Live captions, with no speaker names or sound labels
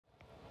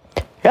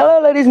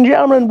Hello, ladies and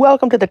gentlemen.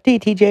 Welcome to the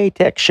TTJ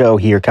Tech Show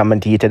here, coming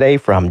to you today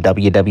from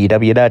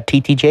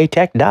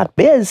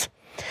www.ttjtech.biz.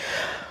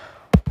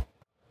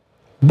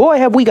 Boy,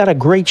 have we got a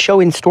great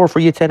show in store for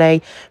you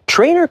today.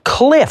 Trainer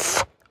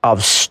Kliph of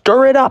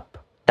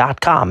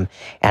SturItUp.com.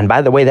 And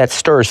by the way, that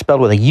Stur is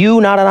spelled with a U,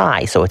 not an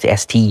I, so it's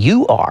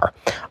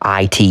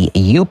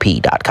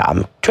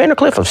STURITUP.com. Trainer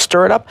Kliph of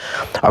SturItUp,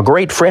 a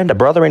great friend, a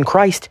brother in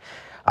Christ,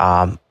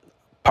 part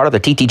of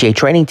the TTJ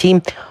training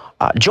team,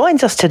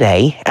 joins us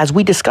today as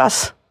we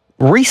discuss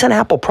recent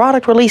Apple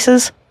product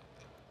releases,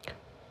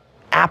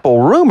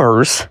 Apple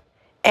rumors,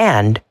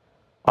 and,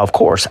 of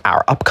course,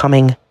 our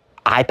upcoming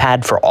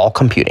iPad for all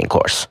computing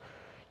course.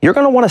 You're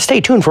going to want to stay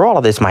tuned for all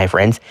of this, my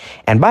friends.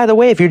 And by the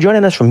way, if you're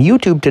joining us from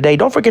YouTube today,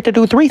 don't forget to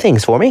do 3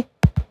 things for me.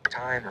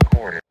 Time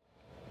recorded.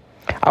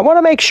 I want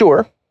to make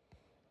sure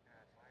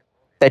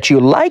that you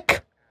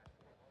like,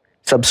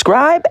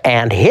 subscribe,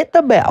 and hit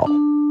the bell.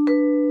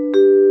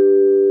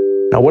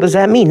 Now, what does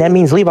that mean? That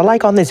means leave a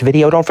like on this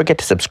video. Don't forget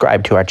to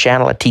subscribe to our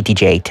channel at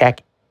TTJ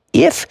Tech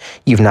if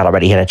you've not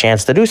already had a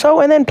chance to do so.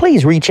 And then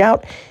please reach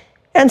out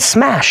and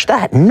smash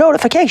that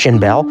notification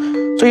bell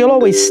so you'll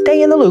always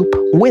stay in the loop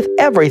with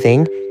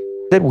everything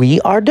that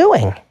we are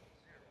doing.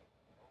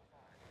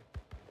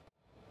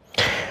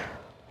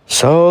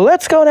 So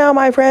let's go now,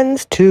 my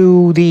friends,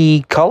 to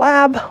the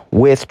collab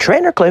with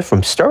Trainer Kliph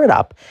from Stur It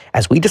Up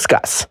as we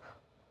discuss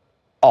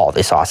all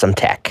this awesome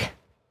tech.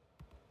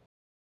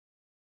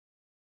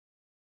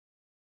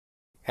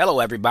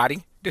 Hello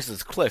everybody, this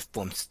is Kliph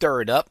from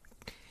Stur It Up.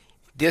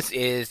 This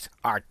is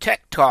our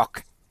Tech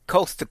Talk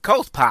Coast to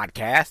Coast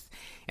podcast,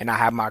 and I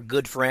have my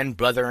good friend,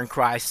 brother in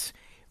Christ,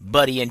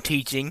 buddy in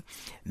teaching,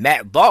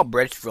 Matt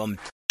Baldrige from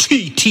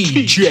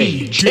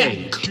TTJ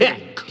Tech.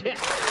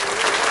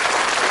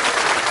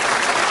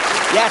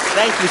 Yes,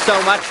 thank you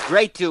so much.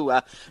 Great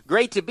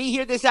to be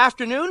here this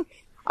afternoon.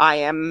 I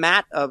am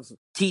Matt of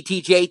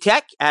TTJ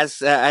Tech, as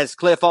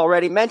Kliph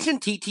already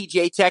mentioned,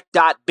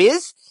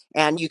 ttjtech.biz.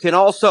 And you can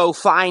also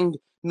find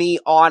me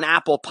on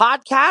Apple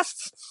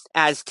Podcasts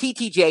as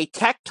TTJ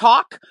Tech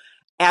Talk,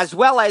 as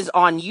well as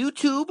on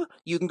YouTube.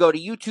 You can go to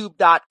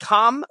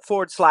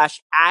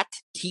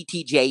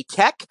youtube.com/@TTJ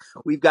Tech.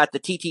 We've got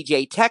the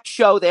TTJ Tech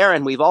Show there,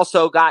 and we've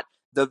also got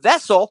The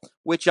Vessel,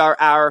 which are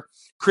our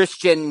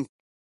Christian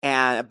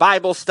and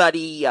Bible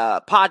study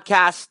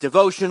podcasts,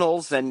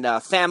 devotionals, and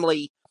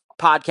family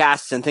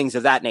podcasts and things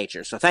of that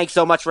nature. So thanks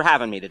so much for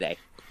having me today.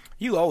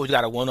 You always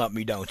got to one-up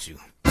me, don't you?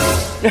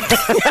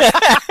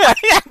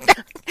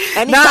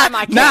 Anytime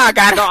I can. No,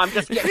 I'm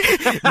just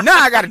kidding. Now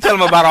I got to tell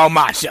them about all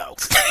my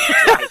shows.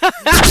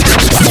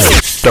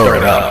 Stir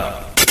it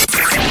up.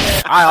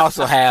 I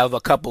also have a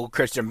couple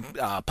Christian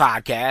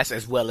podcasts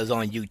as well as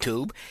on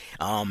YouTube.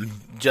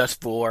 Just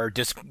for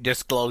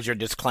disclosure,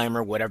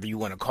 disclaimer, whatever you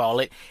want to call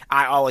it.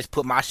 I always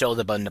put my shows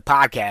up on the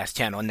podcast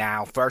channel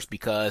now first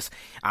because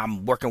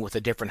I'm working with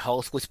a different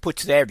host, which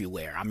puts it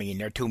everywhere. I mean,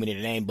 there are too many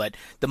to name, but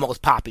the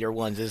most popular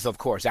ones is, of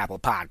course, Apple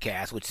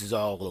Podcasts, which is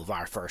all of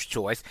our first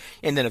choice.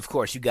 And then, of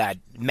course, you got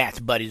Matt's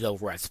buddies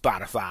over at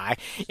Spotify.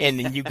 And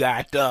then you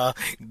got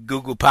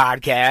Google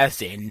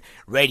Podcasts and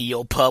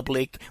Radio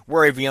Public,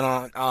 wherever you're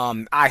on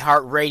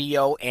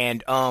iHeartRadio,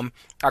 and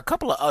a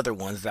couple of other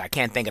ones that I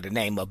can't think of the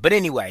name of. But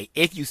anyway,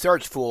 if you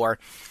search for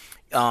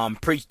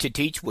Preach to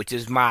Teach, which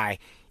is my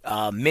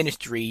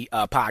ministry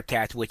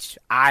podcast, which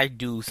I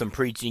do some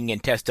preaching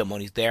and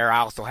testimonies there. I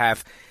also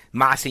have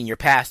my senior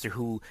pastor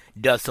who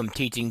does some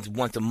teachings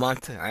once a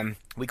month.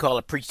 We call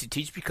it Preach to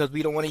Teach because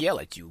we don't want to yell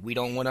at you. We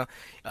don't want to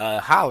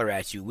holler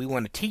at you. We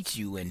want to teach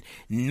you and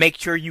make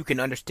sure you can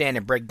understand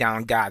and break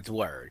down God's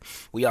Word.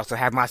 We also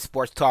have my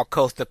Sports Talk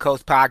Coast to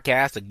Coast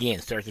podcast.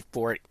 Again, search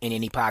for it in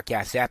any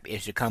podcast app.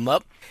 It should come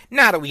up.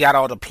 Now that we got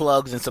all the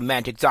plugs and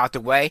semantics out the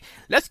way,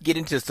 let's get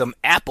into some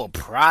Apple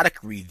product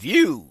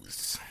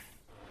reviews.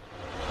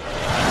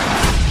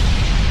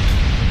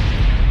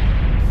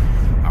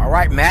 All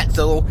right, Matt,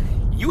 so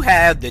you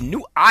have the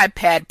new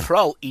iPad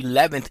Pro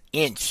 11th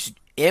inch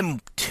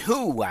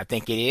M2, I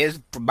think it is,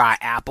 by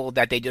Apple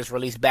that they just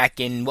released back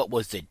in, what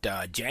was it,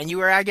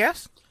 January, I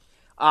guess?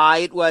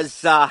 It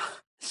was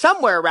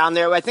somewhere around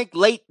there. I think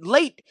late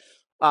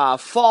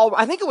fall.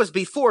 I think it was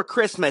before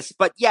Christmas.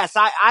 But yes,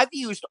 I've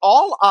used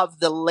all of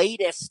the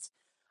latest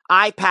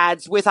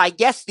iPads, with I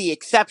guess the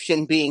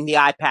exception being the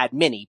iPad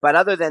Mini. But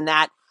other than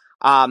that,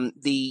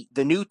 the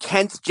new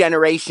 10th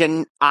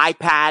generation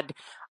iPad,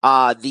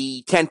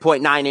 the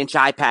 10.9-inch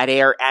iPad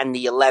Air, and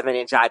the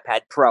 11-inch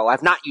iPad Pro.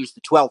 I've not used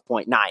the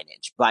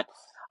 12.9-inch, but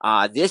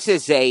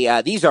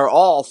these are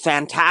all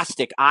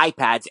fantastic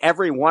iPads.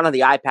 Every one of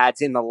the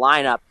iPads in the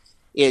lineup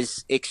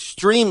is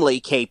extremely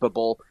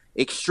capable,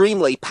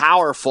 extremely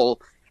powerful,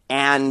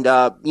 and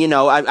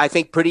I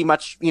think pretty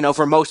much,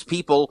 for most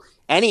people,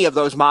 any of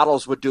those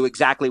models would do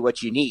exactly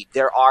what you need.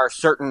 There are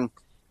certain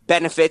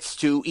benefits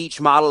to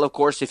each model. Of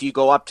course, if you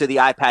go up to the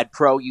iPad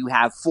Pro, you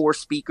have 4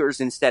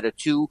 speakers instead of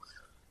 2.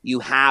 You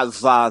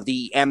have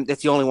the M.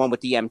 That's the only one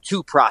with the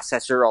M2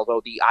 processor,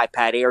 although the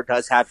iPad Air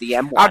does have the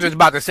M1. I was just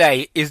about to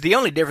say, is the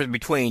only difference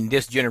between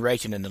this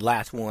generation and the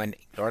last one,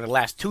 or the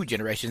last two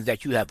generations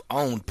that you have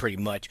owned pretty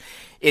much,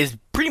 is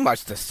pretty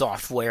much the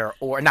software,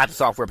 or not the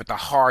software, but the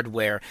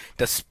hardware,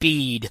 the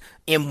speed,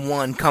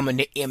 M1 coming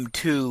to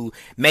M2,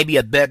 maybe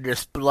a better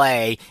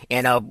display,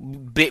 and a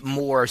bit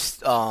more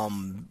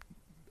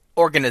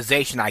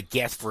organization, I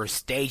guess, for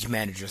stage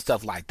manager,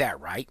 stuff like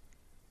that, right?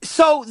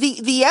 So the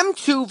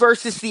M2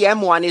 versus the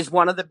M1 is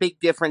one of the big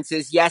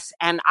differences, yes,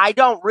 and I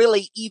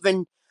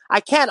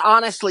can't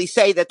honestly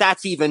say that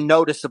that's even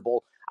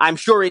noticeable. I'm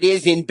sure it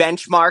is in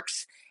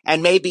benchmarks,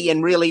 and maybe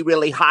in really,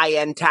 really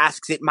high-end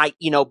tasks, it might,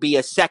 be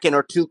a second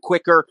or two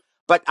quicker,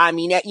 but I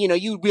mean,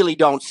 you really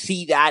don't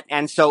see that,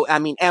 and so, I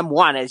mean,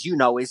 M1, as you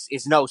know,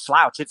 is no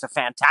slouch. It's a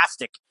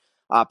fantastic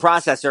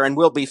processor and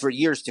will be for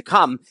years to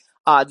come.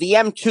 The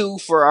M2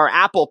 for our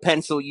Apple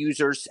Pencil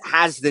users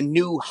has the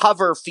new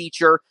hover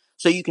feature,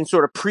 so you can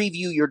sort of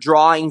preview your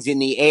drawings in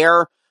the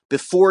air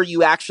before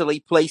you actually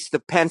place the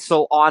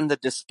pencil on the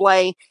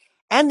display.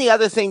 And the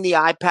other thing the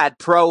iPad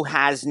Pro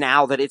has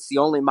now, that it's the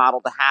only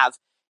model to have,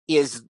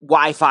 is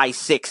Wi-Fi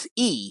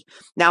 6E.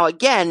 Now,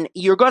 again,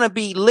 you're going to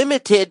be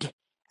limited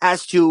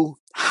as to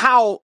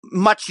how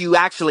much you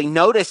actually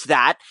notice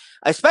that,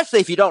 especially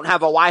if you don't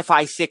have a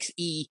Wi-Fi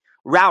 6E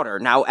router.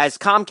 Now, as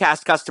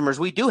Comcast customers,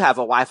 we do have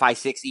a Wi-Fi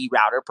 6E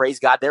router. Praise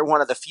God, they're one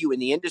of the few in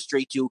the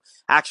industry to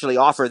actually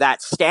offer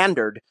that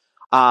standard.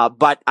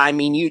 But I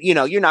mean,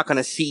 you're not going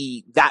to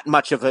see that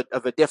much of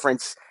a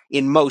difference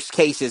in most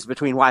cases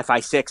between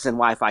Wi-Fi 6 and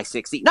Wi-Fi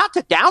 6E. Not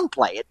to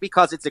downplay it,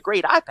 because it's a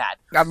great iPad.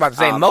 I was about to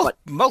say,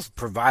 most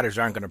providers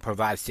aren't going to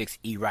provide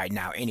 6E right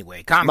now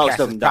anyway.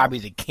 Comcast is probably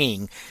the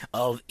king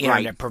of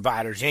internet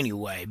providers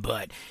anyway.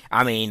 But,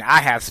 I mean, I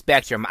have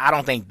Spectrum. I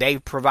don't think they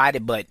provide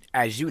it, but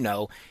as you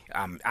know,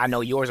 I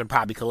know yours are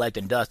probably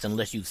collecting dust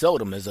unless you've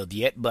sold them as of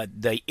yet.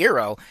 But the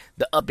Eero,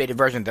 the updated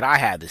version that I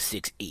have is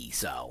 6E,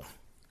 so...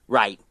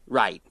 Right.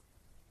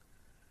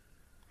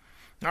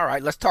 All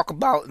right, let's talk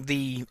about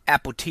the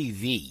Apple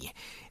TV.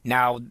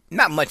 Now,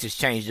 not much has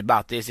changed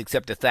about this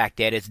except the fact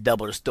that it's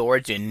double the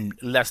storage and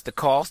less the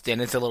cost,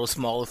 and it's a little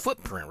smaller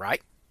footprint,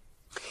 right?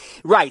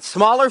 Right.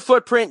 Smaller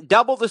footprint,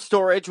 double the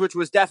storage, which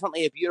was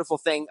definitely a beautiful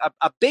thing.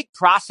 A big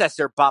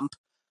processor bump.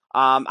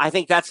 I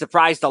think that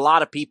surprised a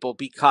lot of people,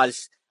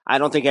 because I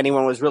don't think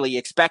anyone was really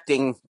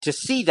expecting to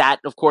see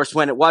that, of course,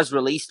 when it was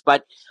released.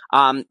 But,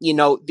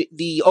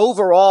 the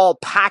overall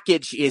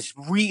package is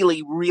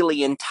really,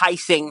 really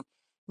enticing,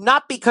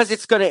 not because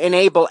it's going to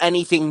enable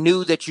anything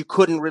new that you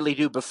couldn't really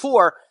do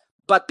before,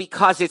 but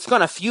because it's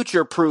going to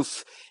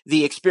future-proof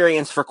the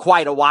experience for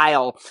quite a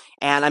while.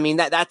 And I mean,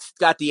 that's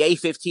got the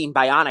A15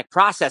 Bionic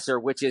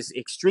processor, which is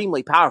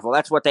extremely powerful.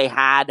 That's what they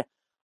had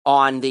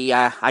on the,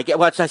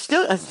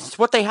 it's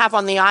what they have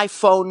on the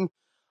iPhone,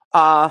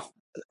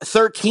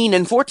 13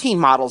 and 14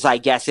 models, I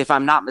guess, if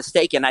I'm not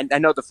mistaken. I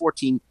know the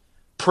 14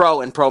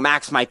 Pro and Pro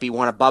Max might be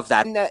one above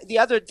that. And the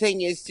other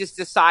thing is just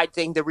a side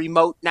thing. The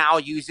remote now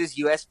uses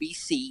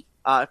USB-C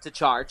to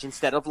charge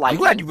instead of Lightning.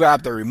 I'm glad you brought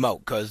up the remote,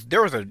 because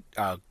there was a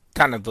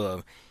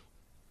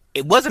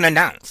it wasn't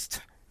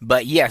announced,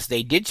 but yes,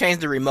 they did change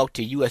the remote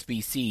to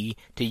USB-C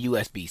to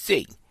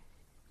USB-C,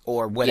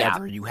 or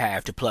whatever you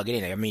have to plug it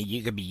in. I mean,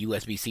 you could be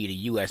USB-C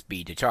to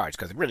USB to charge,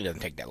 because it really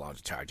doesn't take that long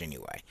to charge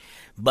anyway.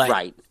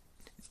 But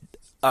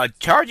a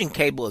charging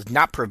cable is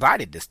not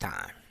provided this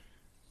time.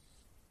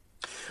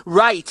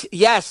 Right.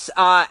 Yes.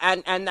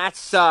 And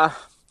that's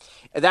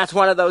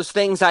one of those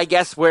things, I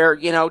guess, where,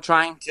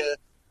 trying to,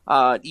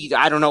 either,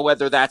 I don't know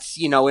whether that's,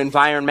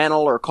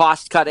 environmental or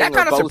cost cutting. That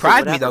kind of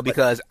surprised me, though,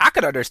 because I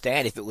could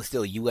understand if it was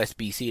still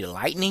USB-C to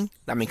Lightning.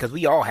 I mean, because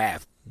we all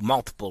have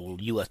multiple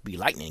USB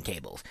Lightning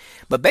cables.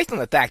 But based on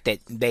the fact that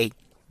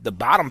the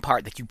bottom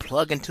part that you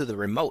plug into the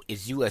remote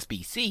is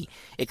USB-C,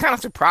 it kind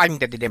of surprised me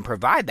that they didn't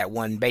provide that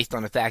one, based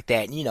on the fact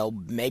that,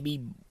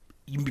 maybe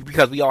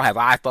because we all have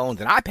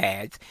iPhones and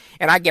iPads,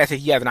 and I guess if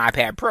you have an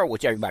iPad Pro,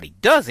 which everybody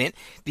doesn't,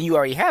 then you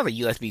already have a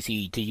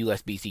USB-C to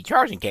USB-C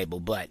charging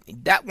cable. But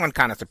that one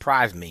kind of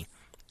surprised me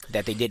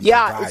that they didn't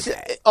provide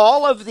that.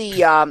 all of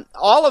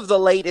the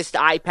latest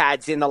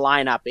iPads in the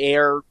lineup,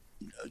 Air,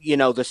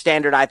 the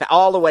standard iPad,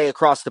 all the way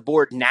across the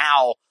board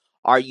now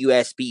are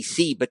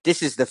USB-C, but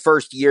this is the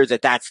first year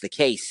that that's the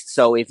case.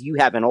 So if you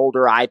have an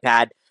older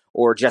iPad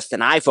or just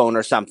an iPhone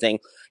or something,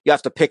 you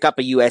have to pick up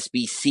a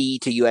USB-C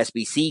to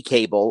USB-C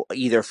cable,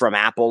 either from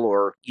Apple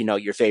or,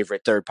 your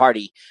favorite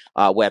third-party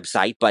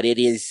website. But it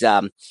is,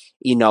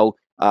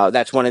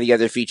 that's one of the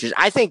other features.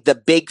 I think the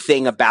big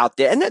thing about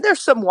this, and there's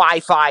some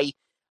Wi-Fi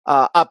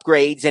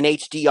upgrades and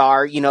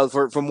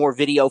HDR, for more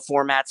video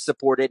formats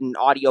supported and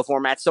audio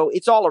formats. So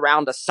it's all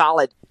around a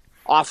solid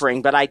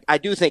offering. But I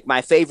do think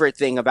my favorite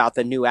thing about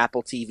the new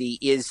Apple TV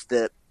is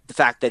the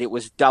fact that it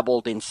was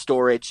doubled in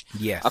storage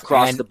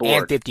across the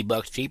board. And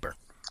 $50 cheaper.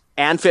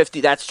 And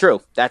 50, that's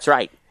true. That's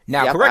right.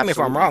 Now, correct me if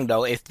I'm wrong,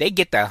 though. If they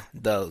get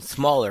the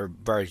smaller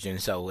version,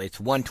 so it's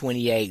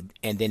 128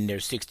 and then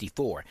there's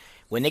 64,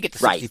 When they get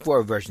the Right.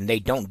 64 version, they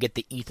don't get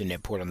the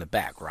Ethernet port on the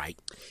back, right?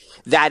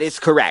 That is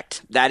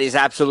correct. That is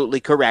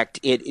absolutely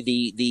correct.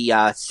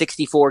 The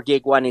 64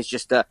 gig one is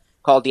just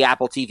called the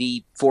Apple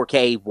TV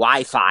 4K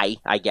Wi-Fi,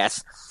 I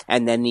guess,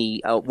 and then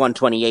the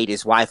 128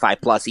 is Wi-Fi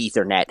plus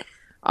Ethernet.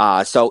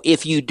 So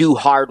if you do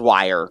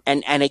hardwire,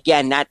 and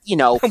again, that,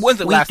 When's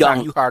the we last don't.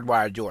 time you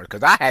hardwired yours?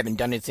 Because I haven't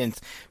done it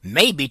since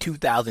maybe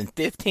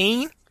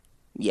 2015.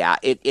 Yeah,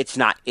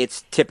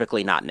 it's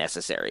typically not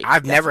necessary.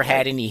 I've never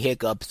had any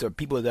hiccups or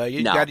people that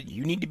No.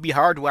 you need to be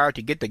hardwired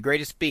to get the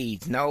greatest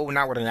speeds. No,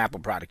 not with an Apple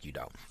product, you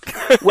don't.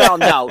 Well,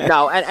 no,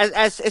 and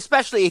as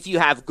especially if you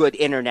have good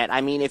internet. I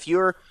mean, if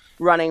you're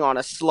running on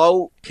a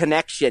slow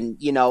connection,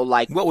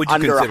 like What would you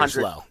under consider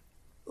 100. slow?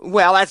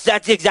 Well,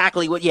 that's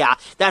exactly what. Yeah,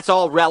 that's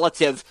all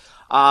relative.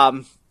 I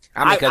mean,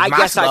 because my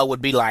guess slow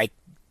would be like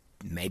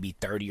maybe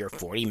 30 or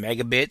 40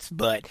 megabits,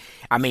 but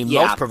I mean,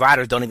 Yeah. most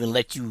providers don't even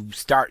let you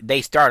start.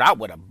 They start out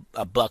with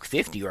a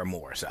 $1.50 or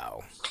more.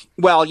 So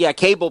Well, yeah,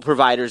 cable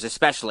providers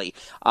especially.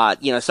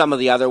 Some of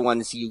the other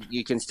ones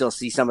you can still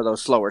see some of those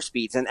slower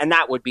speeds, and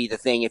that would be the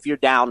thing if you're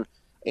down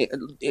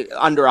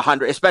under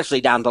 100, especially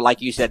down to,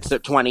 like you said,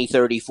 20,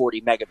 30,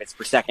 40 megabits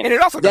per second. and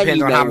it also then depends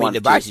you on may how many want to.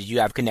 devices you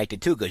have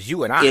connected to. Because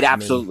you and I, It I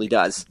absolutely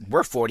does. mean,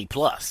 we're 40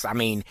 plus. I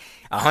mean,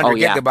 100 Oh,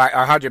 yeah.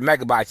 100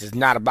 megabytes is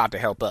not about to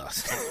help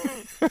us.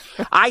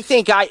 I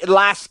think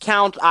last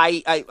count,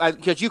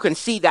 because you can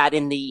see that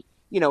in the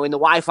in the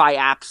Wi-Fi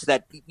apps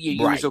that you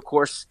use, Right. of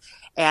course.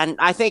 And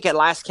I think at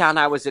last count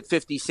I was at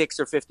 56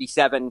 or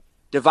 57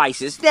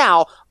 devices.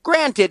 Now,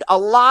 granted, a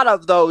lot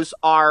of those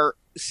are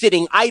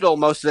sitting idle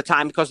most of the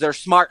time because they're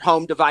smart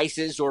home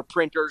devices or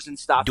printers and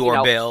stuff.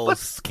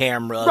 Doorbells,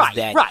 cameras Right,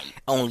 that right,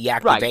 only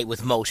activate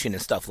with motion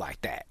and stuff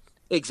like that.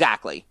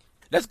 Exactly.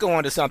 Let's go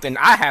on to something.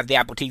 I have the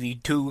Apple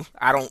TV 2.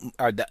 I don't,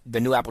 or the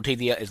new Apple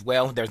TV as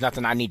well. There's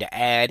nothing I need to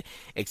add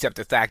except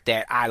the fact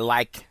that I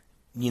like,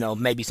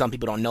 maybe some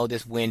people don't know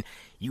this, when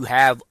you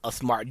have a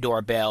smart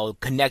doorbell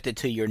connected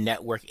to your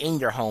network in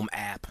your home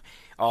app,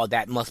 all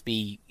that must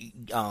be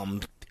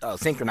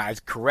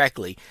synchronized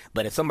correctly.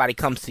 But if somebody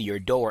comes to your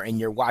door and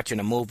you're watching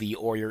a movie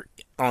or you're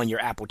on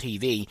your Apple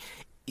TV,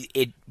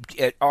 it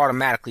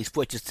automatically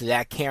switches to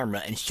that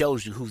camera and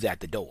shows you who's at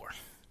the door.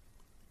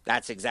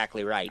 That's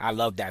exactly right. I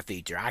love that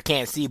feature. I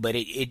can't see, but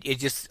it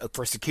just,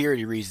 for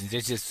security reasons,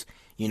 it's just,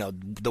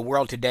 the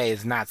world today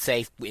is not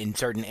safe in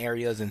certain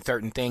areas and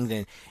certain things.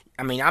 And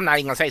I mean, I'm not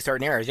even going to say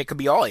certain areas. It could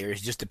be all areas,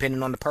 just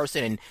depending on the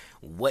person and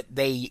what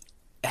they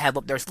have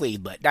up their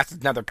sleeve. But that's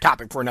another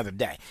topic for another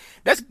day.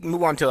 Let's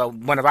move on to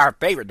one of our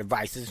favorite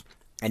devices,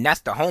 and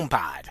that's the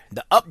HomePod,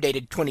 the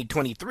updated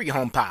 2023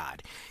 HomePod.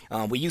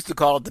 We used to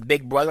call it the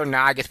big brother.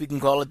 Now I guess we can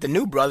call it the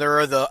new brother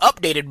or the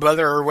updated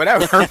brother or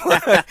whatever.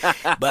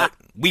 But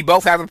we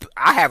both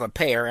I have a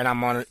pair, and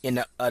I'm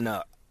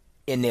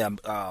in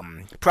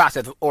the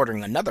process of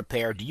ordering another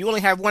pair. Do you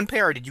only have one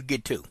pair, or did you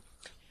get two?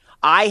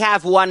 I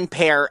have one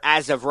pair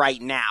as of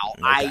right now.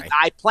 Okay.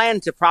 I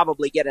plan to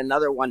probably get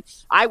another one.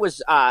 I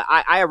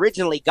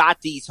originally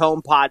got these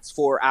HomePods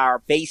for our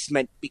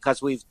basement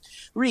because we've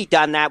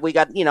redone that. We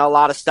got, a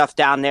lot of stuff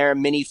down there,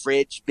 mini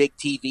fridge, big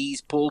TVs,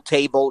 pool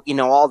table,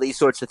 all these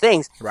sorts of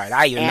things. Right.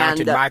 I even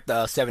mounted my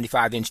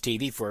 75-inch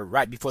TV for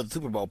right before the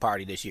Super Bowl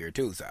party this year,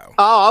 too. So.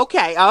 Oh,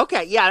 okay.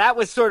 Okay. Yeah, that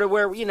was sort of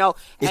where,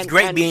 It's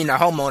great being a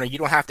homeowner. You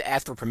don't have to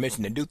ask for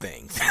permission to do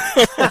things.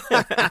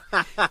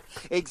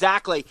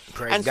 Exactly.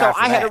 Praise And God so for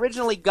I had that.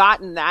 originally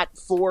gotten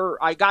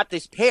I got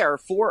this pair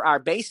for our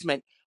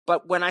basement,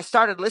 but when I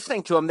started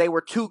listening to them, they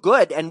were too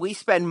good. And we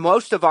spend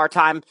most of our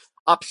time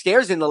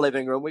upstairs in the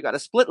living room. We got a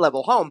split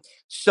level home.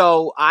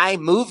 So I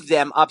moved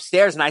them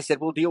upstairs and I said,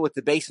 we'll deal with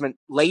the basement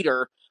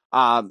later.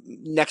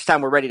 Next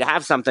time we're ready to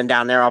have something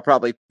down there, I'll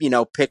probably,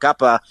 pick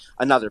up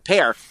another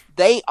pair.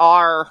 They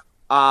are,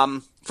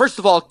 first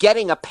of all,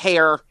 getting a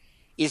pair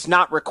is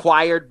not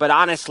required, but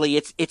honestly,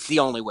 it's the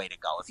only way to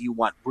go if you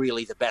want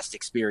really the best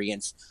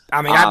experience.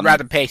 I mean, I'd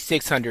rather pay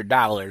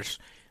 $600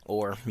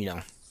 or,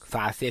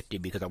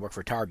 $550 because I work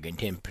for Target and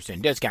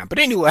 10% discount. But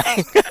anyway,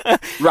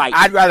 Right.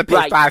 I'd rather pay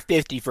Right.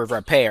 $550 for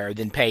a pair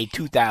than pay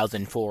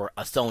 $2,000 for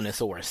a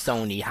Sonos or a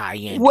Sony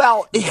high-end.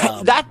 Well,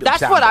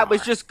 that's what I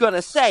was soundbar. just going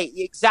to say.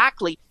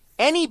 Exactly.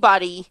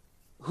 Anybody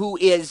who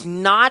is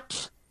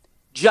not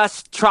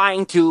just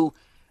trying to,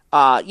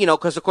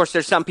 because of course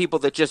there's some people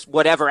that just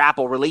whatever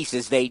Apple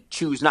releases, they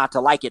choose not to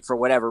like it for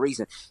whatever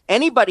reason.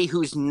 Anybody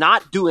who's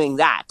not doing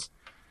that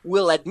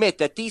will admit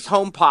that these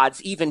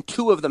HomePods, even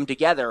two of them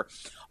together,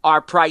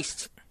 are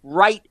priced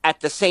right at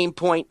the same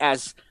point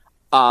as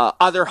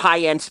other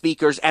high-end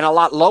speakers and a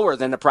lot lower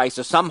than the price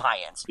of some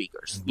high-end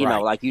speakers. Right.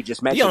 Like you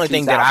just mentioned. The only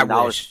thing that I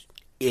 $2,000. wish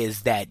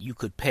is that you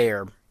could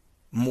pair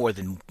more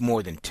than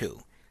two.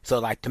 So,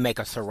 like, to make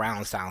a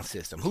surround sound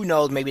system. Who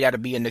knows? Maybe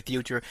that'll be in the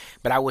future.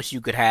 But I wish you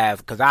could have,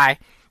 because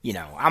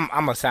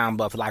I'm a sound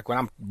buff. Like, when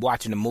I'm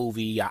watching a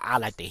movie, I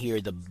like to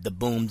hear the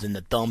booms and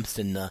the thumps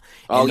and the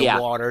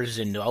waters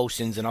and the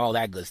oceans and all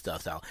that good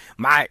stuff. So,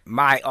 my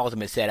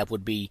ultimate setup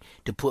would be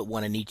to put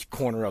one in each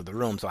corner of the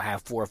room. So, I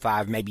have 4 or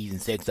 5, maybe even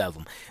 6 of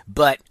them.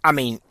 But, I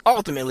mean,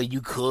 ultimately, you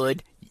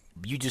could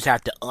you just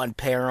have to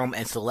unpair them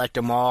and select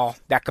them all.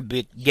 That could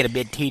get a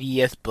bit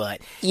tedious,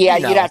 but yeah,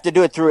 you'd have to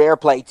do it through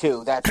AirPlay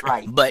too. That's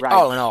right. But right.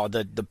 all in all,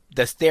 the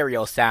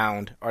stereo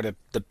sound, or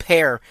the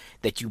pair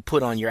that you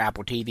put on your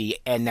Apple TV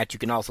and that you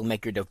can also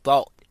make your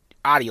default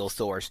audio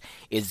source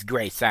is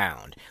great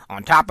sound.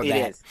 On top of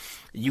that,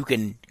 you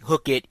can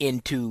hook it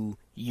into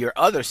your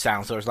other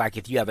sound source, like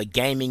if you have a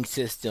gaming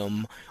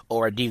system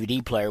or a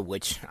DVD player,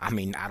 which, I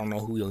mean, I don't know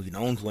who even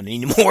owns one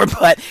anymore,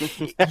 but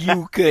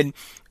you can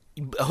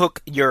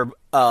hook your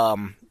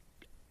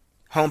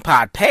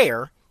HomePod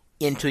pair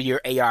into your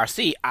ARC,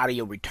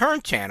 audio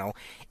return channel,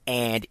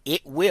 and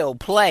it will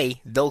play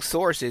those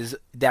sources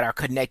that are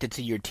connected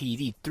to your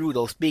TV through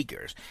those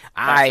speakers.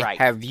 I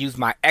have used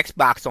my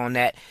Xbox on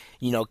that,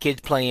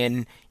 kids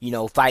playing,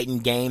 fighting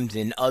games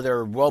and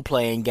other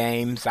role-playing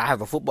games. I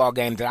have a football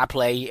game that I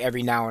play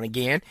every now and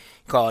again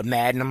called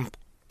Madden. I'm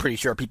pretty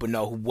sure people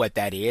know what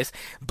that is.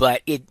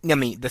 But,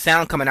 the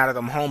sound coming out of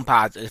them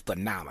HomePods is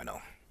phenomenal.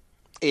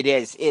 It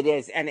is.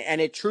 And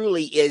it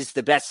truly is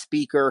the best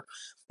speaker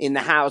in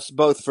the house,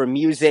 both for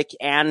music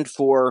and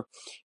for,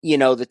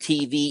 the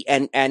TV.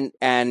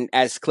 And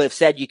as Kliph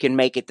said, you can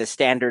make it the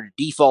standard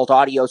default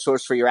audio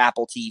source for your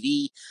Apple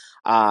TV.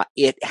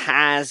 It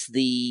has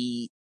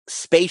the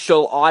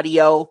spatial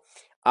audio,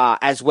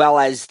 as well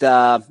as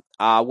the,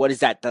 I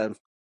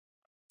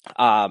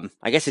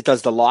guess it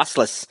does the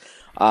lossless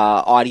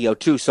audio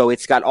too. So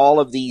it's got all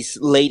of these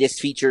latest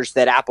features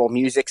that Apple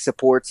Music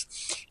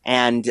supports,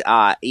 and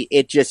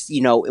it just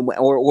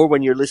or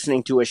when you're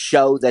listening to a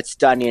show that's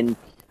done in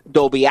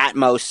Dolby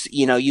Atmos,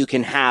 you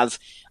can have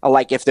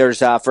like if there's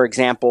for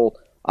example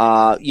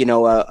a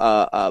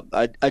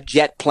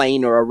jet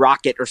plane or a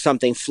rocket or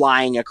something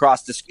flying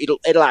across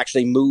it'll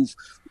actually move.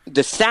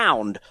 The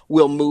sound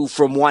will move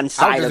from one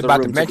side of the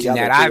room to the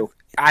other too.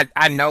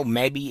 I know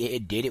maybe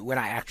it did it when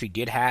I actually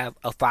did have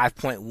a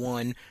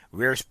 5.1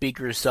 rear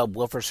speaker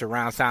subwoofer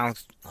surround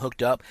sound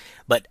hooked up,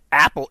 but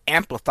Apple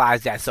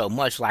amplifies that so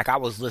much. Like I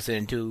was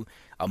listening to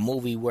a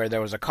movie where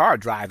there was a car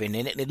driving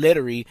and it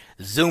literally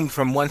zoomed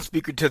from one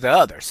speaker to the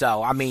other.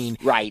 So, I mean,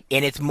 right.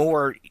 And it's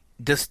more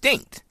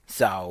distinct.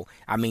 So,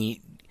 I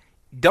mean,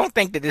 don't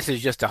think that this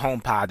is just a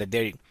HomePod that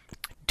they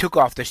took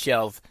off the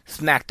shelf,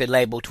 smacked the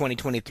label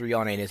 2023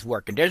 on it, and it's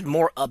working. There's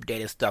more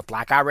updated stuff.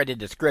 Like I read the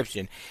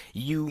description,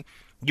 you're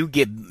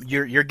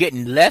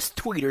getting less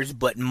tweeters,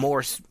 but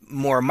less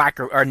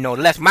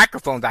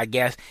microphones, I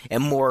guess,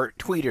 and more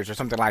tweeters or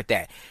something like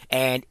that.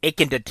 And it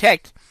can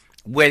detect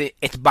whether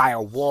it's by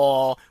a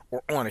wall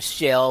or on a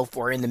shelf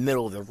or in the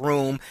middle of the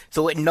room,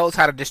 so it knows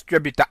how to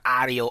distribute the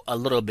audio a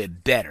little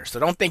bit better.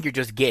 So don't think you're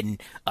just getting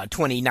a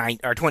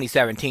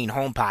 2017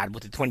 HomePod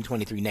with the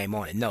 2023 name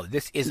on it. No,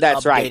 this is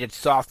updated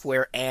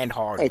software and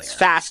hardware. It's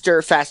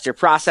faster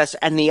process.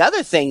 And the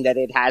other thing that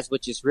it has,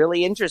 which is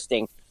really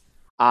interesting,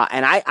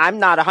 and I'm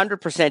not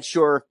 100%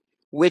 sure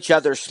which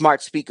other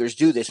smart speakers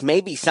do this.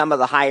 Maybe some of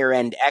the higher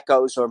end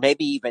Echoes, or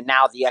maybe even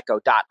now the Echo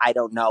Dot. I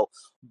don't know.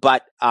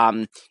 But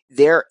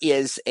there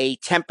is a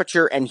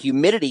temperature and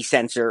humidity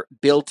sensor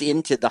built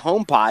into the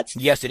HomePods.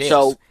 Yes, it is.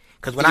 So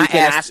because when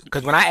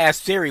I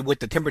ask Siri what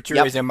the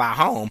temperature is in my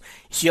home,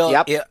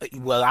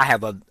 I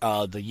have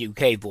the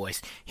UK voice.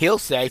 He'll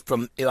say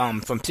from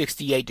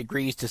 68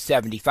 degrees to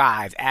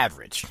 75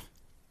 average.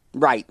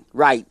 Right.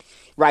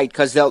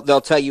 Because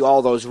they'll tell you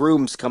all those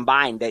rooms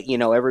combined. That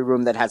every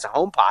room that has a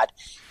HomePod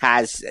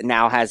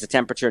now has a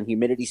temperature and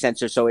humidity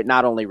sensor, so it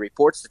not only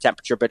reports the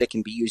temperature, but it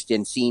can be used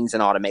in scenes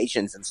and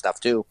automations and stuff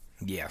too.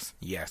 Yes.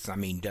 I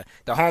mean the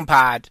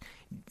HomePod,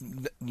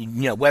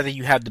 whether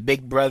you have the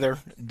Big Brother,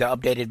 the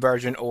updated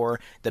version,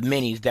 or the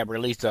minis that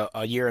released a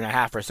year and a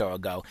half or so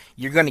ago,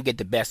 you're going to get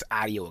the best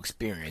audio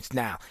experience.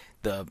 Now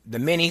the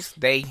minis,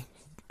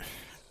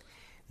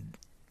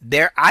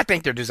 I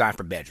think they're designed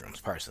for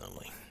bedrooms,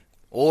 personally.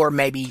 Or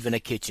maybe even a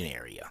kitchen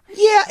area.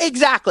 Yeah,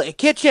 exactly. A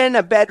kitchen,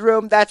 a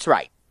bedroom, that's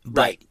right.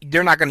 But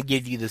they're not going to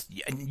give you this.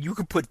 You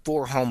could put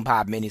 4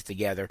 HomePod minis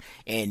together,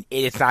 and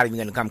it's not even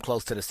going to come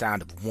close to the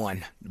sound of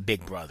one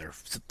Big Brother,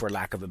 for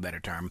lack of a better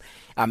term.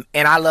 And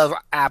I love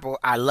Apple.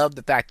 I love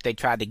the fact that they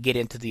tried to get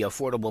into the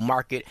affordable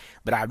market,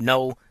 but I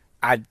know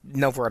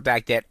for a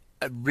fact that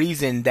a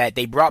reason that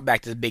they brought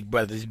back the Big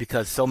Brother is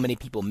because so many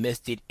people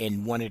missed it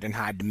and wanted it in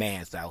high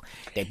demand. So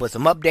they put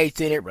some updates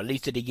in it,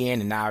 released it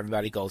again, and now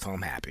everybody goes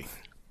home happy.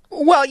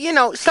 Well,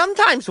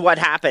 sometimes what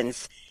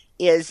happens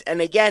is,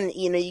 and again,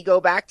 you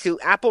go back to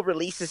Apple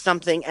releases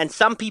something and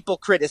some people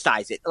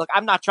criticize it. Look,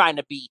 I'm not trying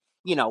to be,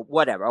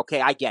 whatever.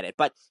 Okay, I get it.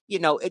 But,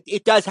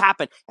 it does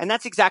happen. And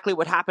that's exactly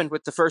what happened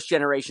with the first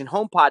generation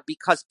HomePod,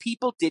 because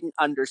people didn't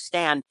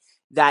understand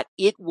that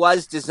it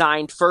was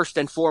designed first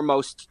and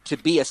foremost to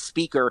be a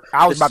speaker.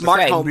 I was about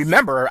to say,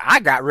 remember, I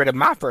got rid of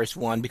my first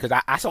one because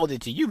I sold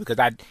it to you because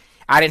I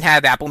didn't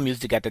have Apple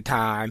Music at the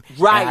time.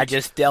 Right. I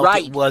just felt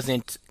it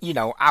wasn't,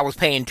 I was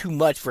paying too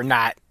much for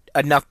not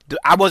enough.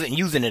 I wasn't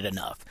using it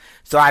enough.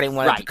 So I didn't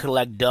want it to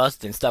collect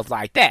dust and stuff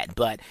like that.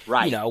 But,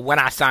 when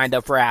I signed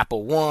up for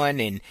Apple One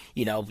and,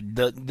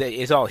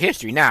 it's all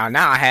history now.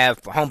 Now I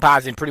have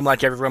HomePods in pretty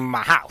much every room in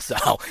my house.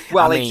 So,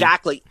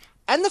 exactly.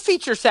 And the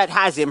feature set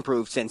has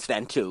improved since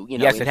then too.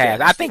 Yes, it has.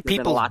 I think There's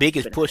been a people's lot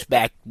biggest that's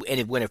been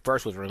pushback when it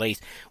first was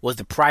released was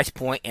the price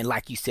point, and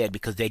like you said,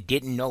 because they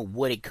didn't know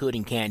what it could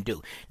and can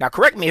do. Now,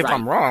 correct me if Right.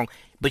 I'm wrong,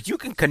 but you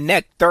can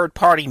connect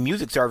third-party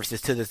music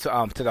services to the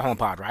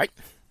HomePod, right?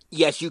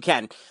 Yes, you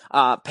can.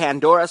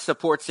 Pandora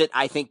supports it.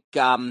 I think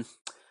that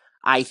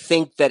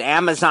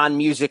Amazon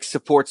Music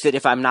supports it,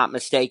 if I'm not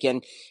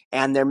mistaken.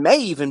 And there may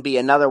even be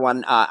another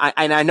one.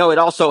 And I know it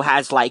also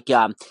has like,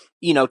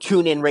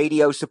 TuneIn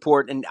radio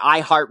support and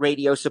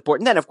iHeartRadio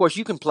support. And then, of course,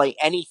 you can play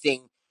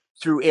anything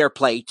through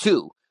AirPlay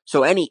too.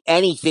 So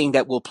anything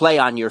that will play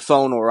on your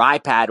phone or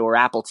iPad or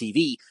Apple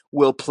TV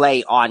will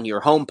play on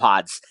your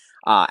HomePods.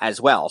 As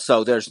well.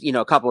 So there's,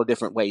 a couple of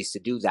different ways to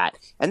do that.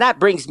 And that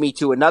brings me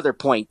to another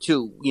point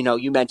too.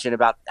 You mentioned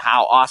about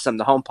how awesome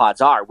the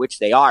HomePods are, which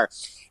they are.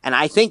 And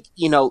I think,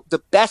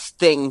 the best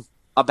thing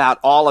about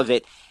all of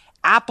it,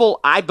 Apple,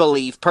 I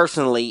believe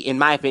personally, in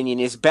my opinion,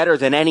 is better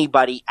than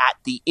anybody at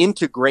the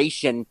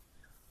integration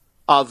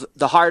of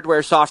the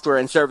hardware, software,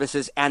 and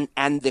services and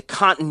the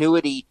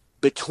continuity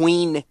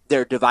between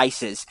their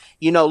devices.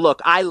 Look,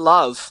 I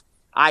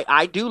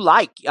do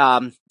like,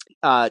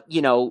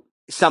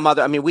 some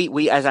other, I mean,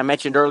 we, as I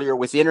mentioned earlier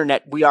with the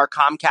internet, we are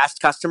Comcast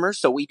customers.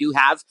 So we do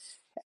have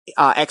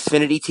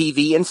Xfinity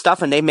TV and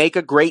stuff, and they make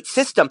a great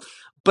system.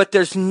 But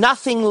there's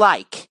nothing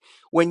like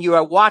when you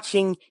are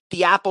watching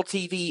the Apple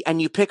TV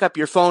and you pick up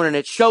your phone and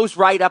it shows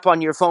right up on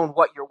your phone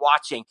what you're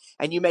watching,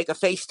 and you make a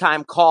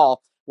FaceTime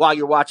call while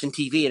you're watching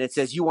TV, and it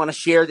says you want to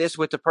share this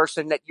with the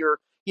person that you're,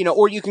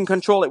 or you can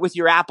control it with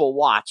your Apple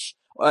Watch,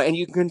 and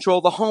you can control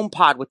the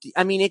HomePod with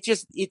I mean,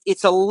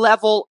 it's a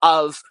level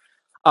of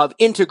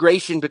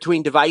integration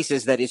between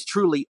devices that is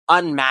truly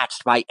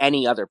unmatched by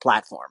any other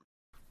platform.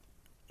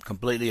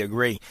 Completely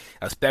agree,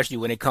 especially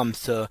when it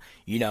comes to,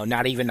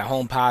 not even the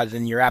HomePods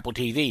and your Apple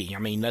TV. I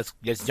mean, let's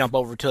jump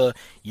over to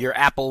your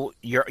Apple,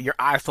 your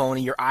iPhone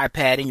and your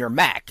iPad and your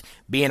Mac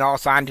being all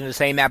signed to the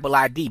same Apple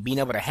ID, being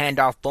able to hand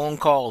off phone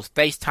calls,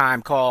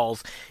 FaceTime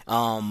calls,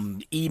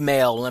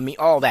 email,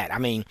 all that. I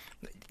mean,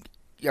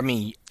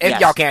 if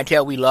Yes. y'all can't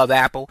tell, we love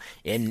Apple,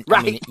 and Right.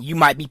 I mean, you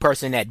might be a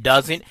person that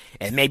doesn't,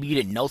 and maybe you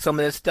didn't know some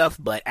of this stuff,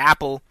 but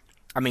Apple,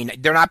 I mean,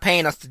 they're not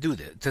paying us to do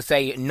this, to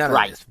say none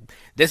Right. of this.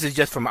 This is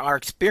just from our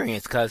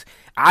experience, because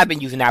I've been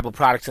using Apple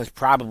products since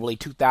probably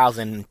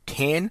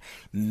 2010.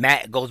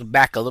 Matt goes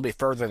back a little bit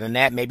further than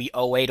that, maybe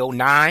 08,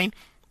 09.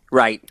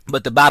 Right.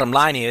 But the bottom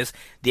line is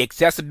the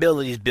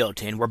accessibility is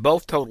built in. We're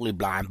both totally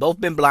blind,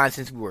 both been blind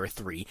since we were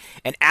 3,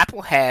 and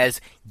Apple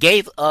has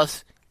gave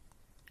us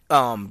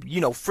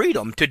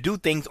freedom to do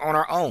things on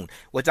our own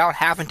without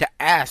having to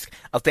ask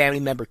a family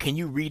member, can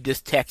you read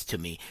this text to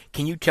me?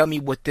 Can you tell me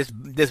what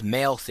this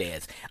mail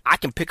says? I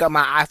can pick up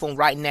my iPhone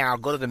right now,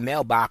 go to the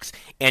mailbox,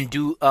 and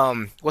do,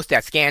 what's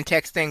that scan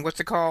text thing? What's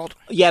it called?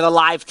 Yeah, the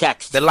live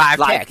text. The live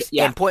text.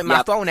 Yeah. And point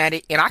my phone at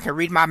it, and I can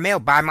read my mail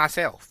by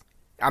myself.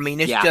 I mean,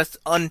 it's just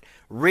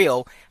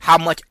unreal how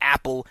much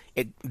Apple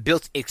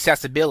built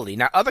accessibility.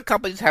 Now, other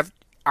companies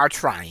are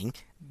trying.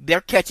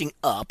 They're catching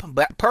up,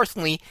 but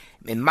personally,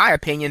 in my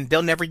opinion,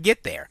 they'll never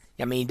get there.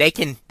 I mean, they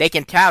can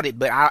tout it,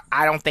 but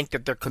I don't think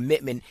that their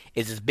commitment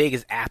is as big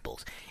as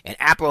Apple's. And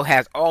Apple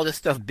has all this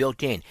stuff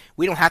built in.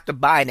 We don't have to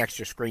buy an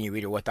extra screen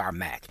reader with our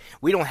Mac.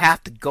 We don't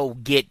have to go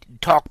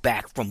get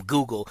TalkBack from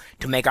Google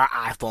to make our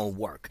iPhone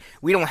work.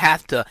 We don't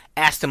have to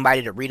ask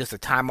somebody to read us a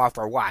time off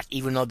our watch,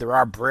 even though there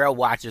are Braille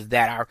watches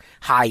that are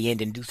high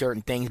end and do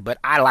certain things. But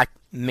I like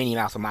Minnie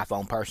Mouse on my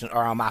phone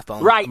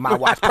my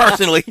watch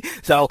personally.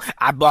 So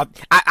I'm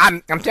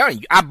telling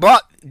you, I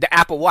bought the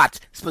Apple Watch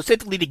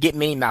specifically to get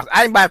Minnie Mouse.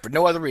 I didn't buy it for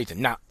no other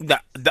reason. Now,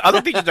 the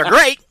other features are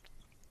great.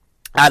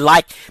 I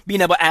like being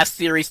able to ask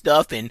Siri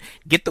stuff and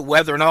get the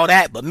weather and all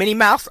that, but Minnie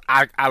Mouse,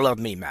 I love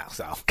Minnie Mouse.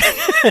 So,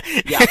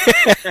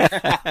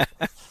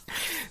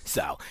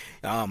 so,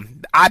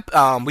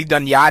 we've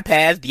done the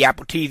iPads, the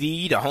Apple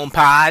TV, the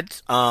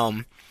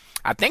HomePods.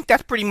 I think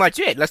that's pretty much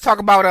it. Let's talk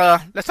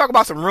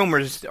about some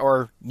rumors,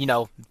 or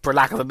for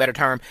lack of a better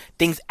term,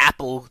 things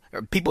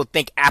people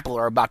think Apple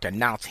are about to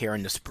announce here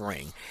in the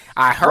spring.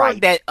 I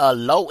heard that a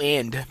low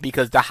end,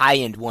 because the high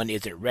end one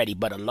isn't ready,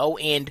 but a low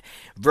end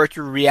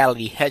virtual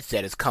reality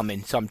headset is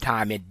coming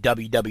sometime at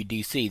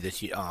WWDC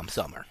this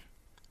summer.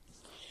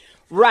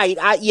 Right.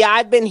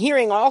 I've been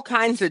hearing all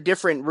kinds of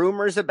different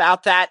rumors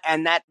about that,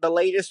 and that the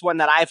latest one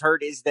that I've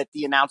heard is that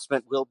the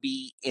announcement will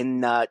be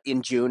in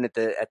June at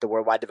the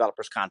Worldwide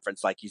Developers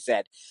Conference, like you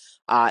said.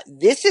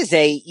 This is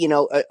a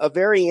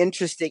very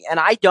interesting,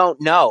 and I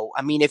don't know.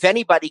 I mean, if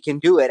anybody can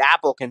do it,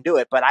 Apple can do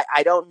it, but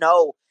I don't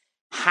know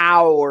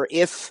how or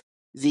if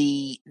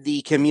the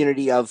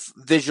community of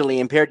visually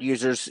impaired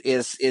users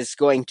is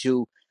going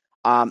to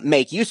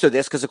make use of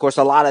this, because of course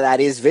a lot of that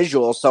is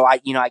visual. So I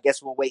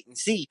guess we'll wait and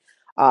see.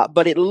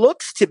 But it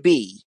looks to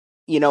be,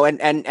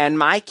 and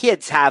my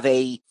kids have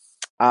a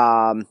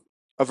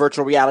a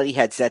virtual reality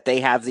headset. They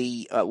have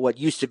the what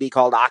used to be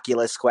called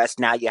Oculus Quest.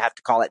 Now you have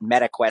to call it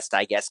Meta Quest,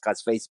 I guess,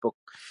 because Facebook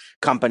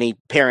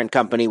parent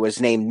company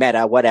was named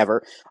Meta,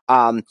 whatever.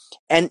 And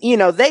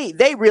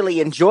they really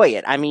enjoy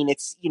it. I mean,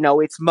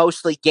 it's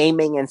mostly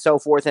gaming and so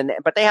forth,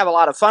 but they have a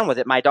lot of fun with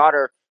it. My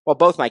daughter, well,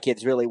 both my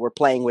kids really were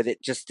playing with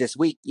it just this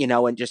week,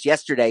 and just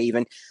yesterday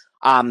even.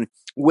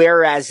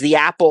 Whereas the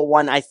Apple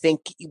one, I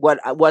think what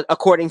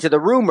according to the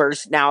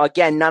rumors, now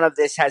again, none of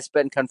this has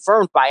been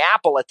confirmed by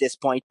Apple at this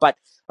point, but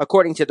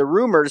according to the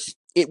rumors,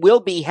 it will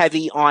be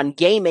heavy on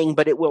gaming,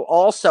 but it will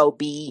also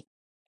be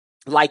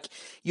like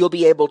you'll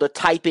be able to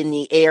type in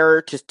the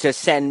air to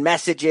send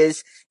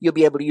messages. You'll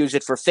be able to use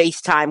it for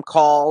FaceTime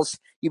calls.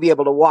 You'll be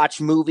able to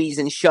watch movies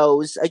and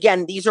shows.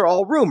 Again, these are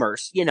all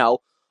rumors,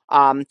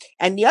 and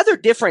the other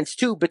difference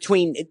too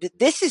between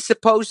this is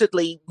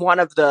supposedly one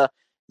of the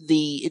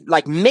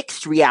like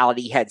mixed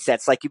reality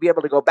headsets. Like you'll be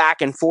able to go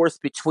back and forth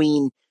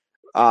between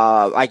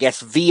I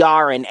guess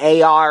VR and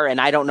AR,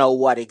 and I don't know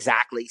what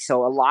exactly.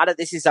 So a lot of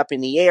this is up in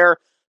the air.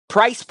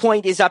 Price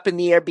point is up in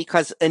the air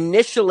because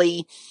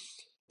initially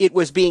it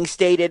was being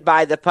stated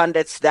by the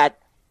pundits that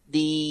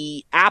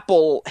the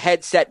Apple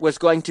headset was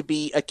going to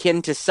be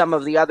akin to some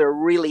of the other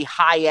really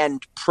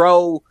high-end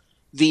pro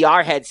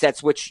VR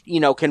headsets, which,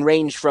 can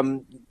range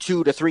from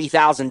 $2,000 to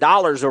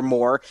 $3,000 or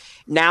more.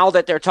 Now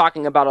that they're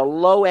talking about a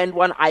low-end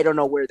one, I don't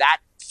know where that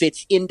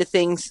fits into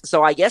things.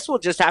 So I guess we'll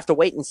just have to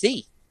wait and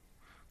see.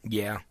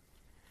 Yeah.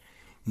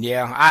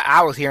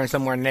 I was hearing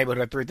somewhere in the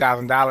neighborhood of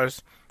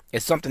 $3,000.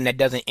 It's something that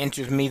doesn't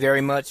interest me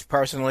very much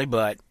personally,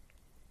 but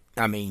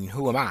I mean,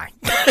 who am I?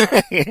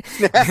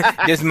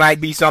 This might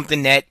be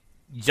something that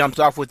jumps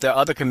off with the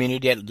other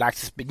community that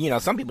likes to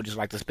spend, some people just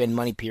like to spend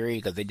money,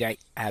 period, because they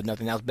have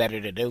nothing else better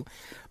to do.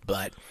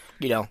 But,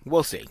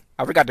 we'll see.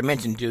 I forgot to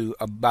mention, too,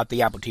 about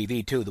the Apple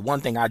TV, too. The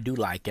one thing I do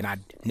like, and I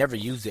never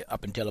used it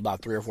up until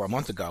about 3 or 4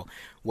 months ago,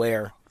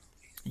 where,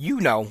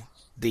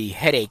 the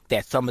headache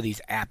that some of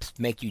these apps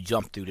make you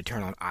jump through to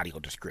turn on audio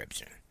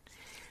description.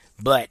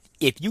 But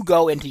if you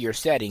go into your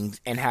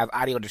settings and have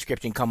audio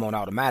description come on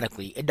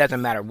automatically, it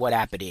doesn't matter what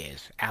app it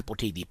is. Apple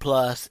TV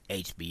Plus,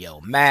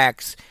 HBO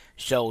Max,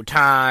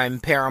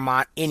 Showtime,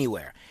 Paramount,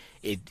 anywhere.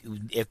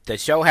 If the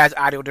show has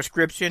audio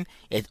description,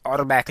 it's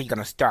automatically going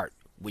to start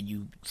when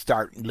you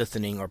start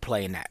listening or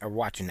playing that or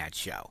watching that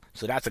show.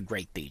 So that's a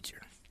great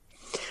feature.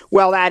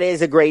 Well, that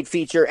is a great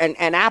feature.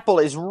 And Apple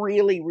is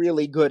really,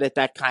 really good at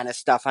that kind of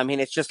stuff. I mean,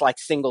 it's just like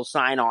single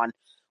sign-on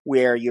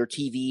where your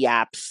TV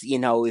apps,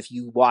 if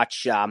you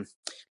watch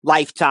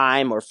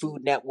Lifetime or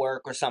Food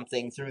Network or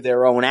something through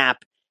their own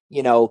app,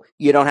 you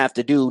don't have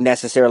to do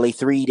necessarily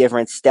 3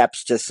 different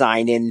steps to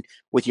sign in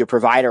with your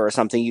provider or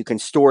something. You can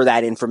store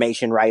that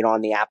information right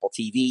on the Apple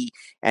TV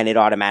and it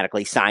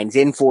automatically signs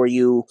in for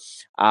you.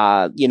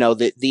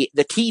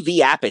 The TV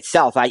app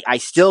itself, I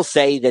still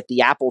say that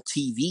the Apple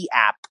TV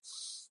app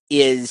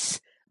is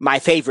my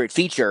favorite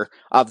feature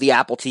of the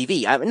Apple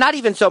TV. Not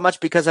even so much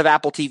because of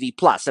Apple TV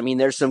Plus. I mean,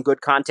 there's some good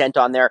content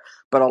on there,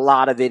 but a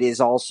lot of it is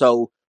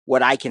also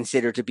what I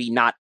consider to be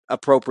not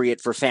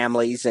appropriate for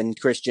families and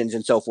Christians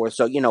and so forth.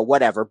 So,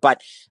 whatever. But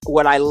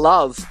what I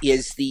love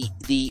is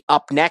the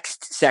up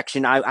next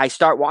section. I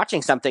start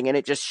watching something and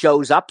it just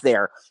shows up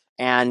there.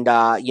 And,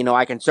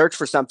 I can search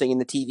for something in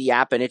the TV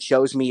app and it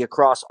shows me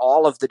across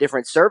all of the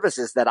different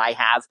services that I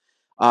have,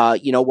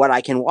 what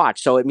I can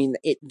watch. So, I mean,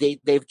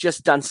 they've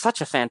just done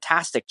such a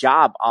fantastic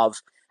job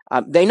of,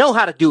 they know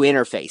how to do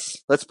interface.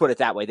 Let's put it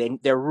that way.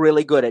 They're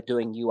really good at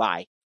doing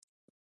UI.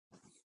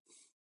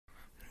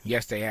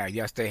 Yes, they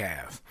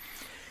have.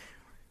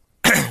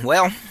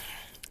 Well,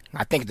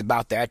 I think it's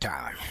about that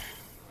time.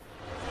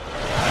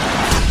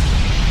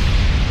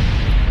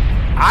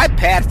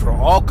 iPad for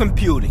all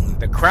computing,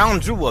 the crown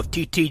jewel of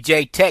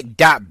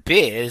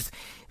TTJTech.biz,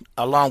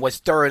 along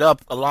with Stur It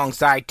Up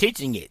alongside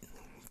teaching it.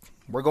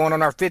 We're going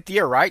on our 5th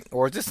year, right?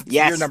 Or is this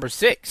year number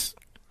 6?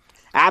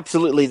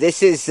 Absolutely.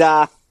 This is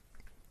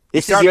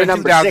year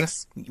number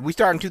 6. We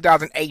started in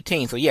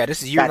 2018, so yeah,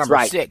 this is year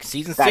number 6.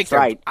 Season 6 of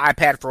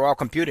iPad for all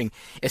computing.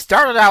 It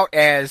started out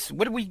as,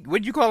 what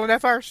did you call it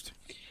at first?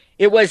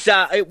 It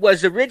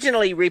was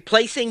originally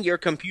replacing your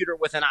computer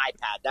with an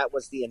iPad. That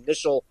was the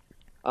initial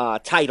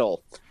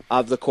title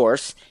of the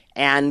course,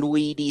 and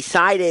we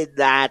decided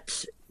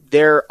that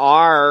there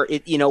are,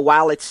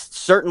 while it's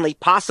certainly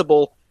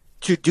possible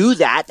to do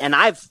that, and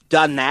I've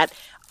done that,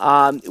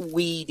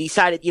 we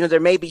decided,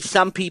 there may be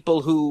some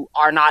people who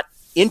are not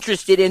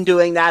interested in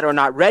doing that or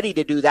not ready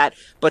to do that,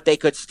 but they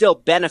could still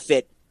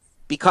benefit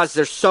because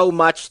there's so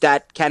much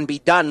that can be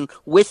done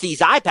with these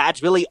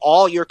iPads, really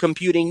all your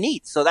computing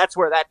needs. So that's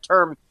where that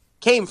term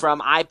came from,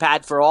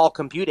 iPad for all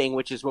computing,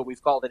 which is what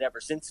we've called it ever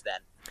since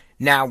then.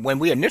 Now, when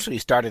we initially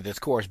started this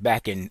course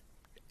back in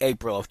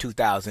April of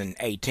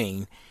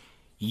 2018,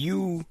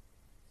 you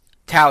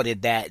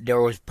touted that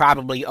there was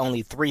probably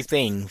only 3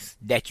 things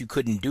that you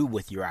couldn't do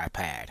with your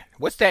iPad.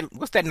 What's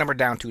that number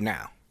down to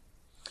now?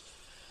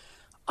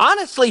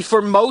 Honestly,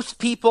 for most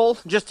people,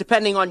 just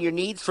depending on your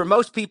needs, for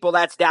most people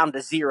that's down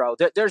to zero.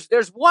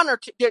 There's one or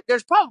two.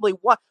 There's probably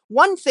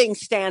one thing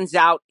stands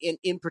out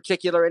in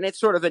particular, and it's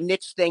sort of a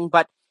niche thing.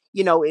 But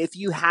if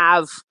you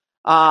have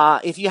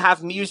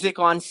music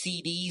on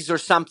CDs or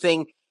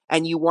something,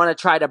 and you want to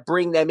try to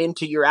bring them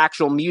into your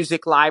actual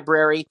music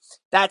library,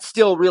 that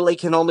still really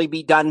can only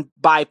be done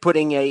by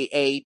putting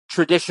a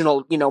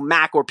traditional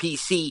Mac or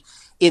PC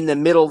in the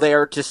middle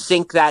there to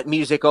sync that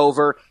music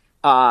over.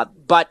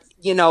 But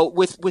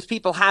with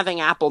people having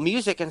Apple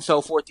Music and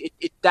so forth,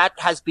 that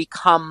has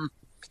become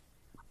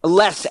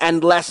less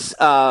and less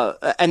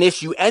an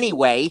issue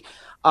anyway.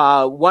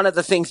 One of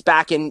the things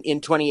back in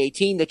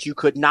 2018 that you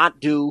could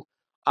not do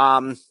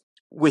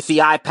with the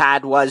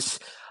iPad was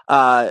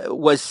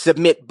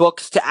submit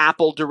books to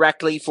Apple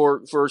directly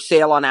for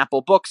sale on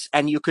Apple Books,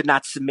 and you could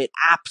not submit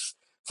apps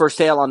for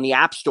sale on the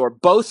App Store.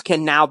 Both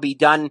can now be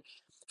done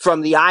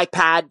from the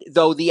iPad,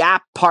 though the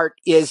app part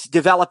is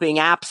developing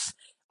apps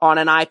on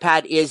an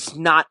iPad is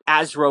not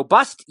as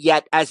robust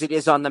yet as it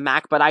is on the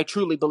Mac, but I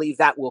truly believe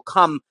that will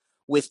come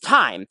with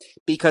time,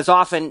 because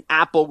often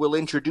Apple will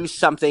introduce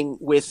something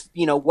with,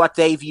 what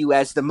they view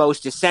as the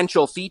most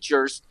essential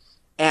features,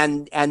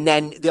 and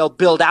then they'll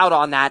build out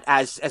on that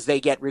as they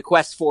get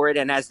requests for it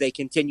and as they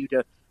continue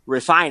to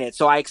refine it.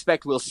 So I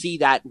expect we'll see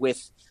that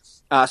with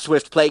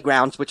Swift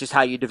Playgrounds, which is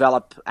how you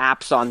develop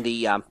apps on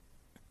the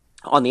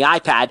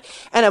iPad.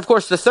 And of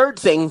course, the third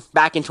thing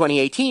back in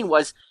 2018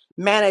 was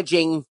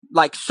managing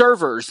like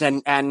servers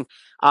and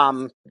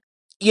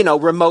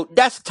remote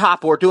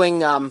desktop, or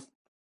doing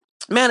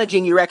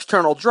managing your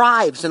external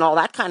drives and all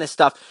that kind of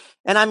stuff.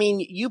 And I mean,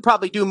 you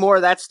probably do more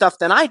of that stuff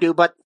than I do,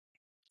 but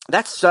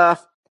that's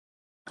not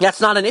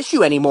an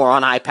issue anymore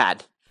on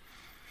iPad.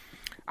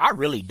 I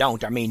really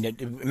don't. I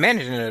mean,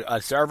 managing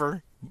a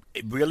server,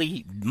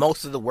 really,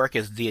 most of the work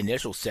is the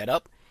initial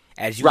setup.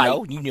 As you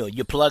know,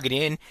 you plug it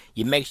in,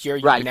 you make sure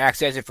you can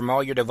access it from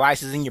all your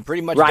devices, and you're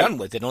pretty much done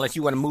with it, unless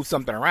you want to move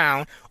something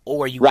around,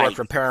 or you work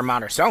for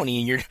Paramount or Sony,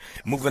 and you're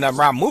moving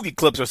around movie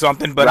clips or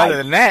something. But other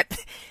than that,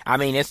 I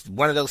mean, it's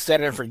one of those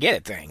set it and forget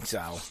it things.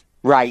 So,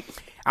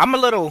 I'm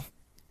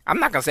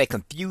not going to say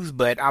confused,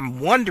 but I'm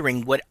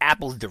wondering what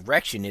Apple's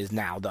direction is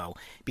now, though,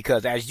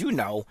 because as you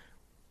know,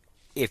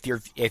 if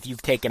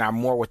you've taken our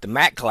More with the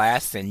Mac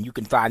class, and you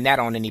can find that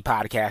on any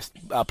podcast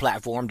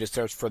platform, just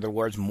search for the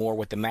words More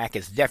with the Mac.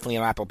 It's definitely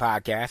an Apple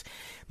podcast.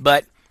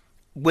 But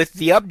with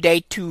the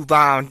update to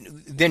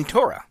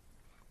Ventura,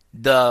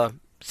 the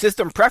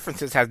system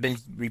preferences have been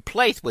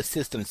replaced with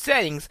system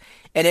settings,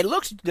 and it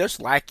looks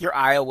just like your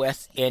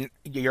iOS and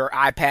your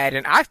iPad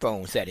and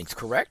iPhone settings,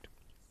 correct?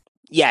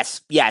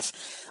 Yes.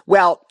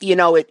 Well,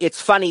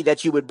 it's funny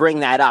that you would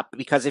bring that up,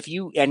 because if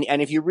you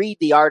read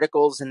the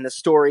articles and the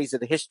stories of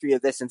the history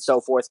of this and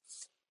so forth,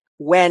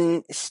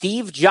 when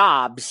Steve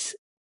Jobs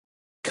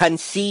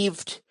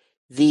conceived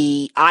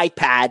the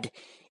iPad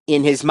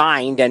in his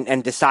mind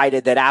and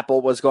decided that Apple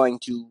was going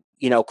to,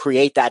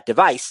 create that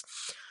device,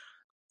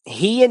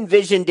 he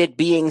envisioned it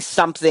being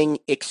something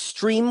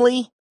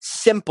extremely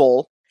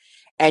simple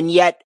and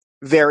yet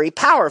very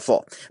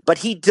powerful. But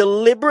he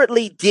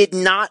deliberately did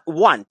not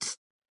want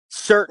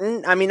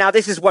now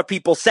this is what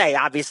people say.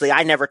 Obviously,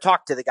 I never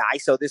talked to the guy,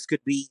 so this could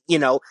be,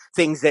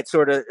 things that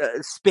sort of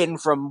spin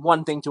from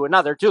one thing to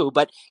another too.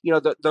 But,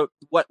 the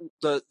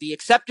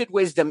accepted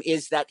wisdom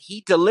is that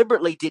he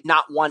deliberately did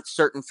not want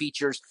certain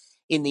features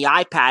in the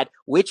iPad,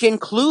 which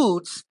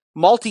includes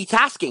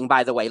multitasking,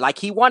 by the way. Like,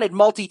 he wanted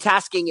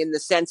multitasking in the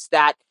sense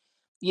that,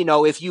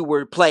 if you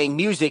were playing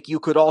music, you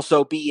could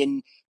also be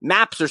in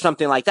maps or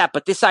something like that.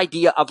 But this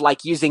idea of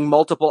like using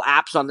multiple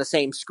apps on the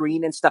same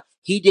screen and stuff,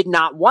 he did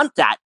not want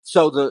that.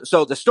 So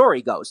the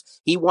story goes,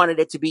 he wanted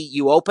it to be,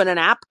 you open an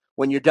app,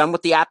 when you're done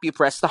with the app, you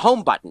press the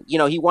home button.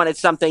 He wanted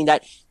something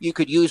that you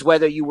could use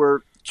whether you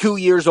were 2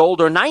 years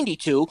old or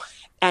 92.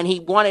 And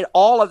he wanted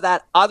all of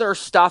that other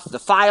stuff, the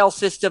file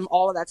system,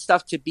 all of that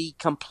stuff to be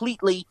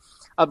completely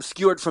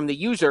obscured from the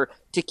user,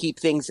 to keep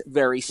things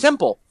very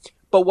simple.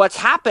 But what's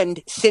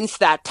happened since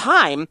that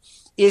time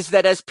is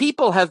that as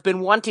people have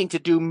been wanting to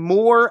do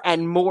more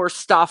and more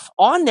stuff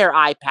on their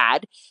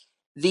iPad,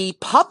 the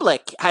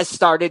public has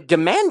started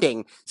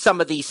demanding some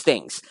of these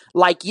things.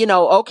 Like,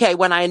 okay,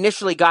 when I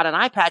initially got an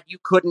iPad, you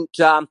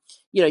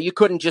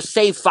couldn't just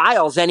save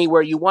files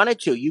anywhere you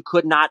wanted to. You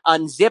could not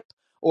unzip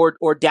or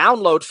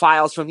download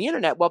files from the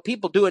internet. Well,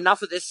 people do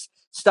enough of this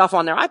stuff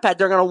on their iPad,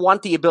 they're going to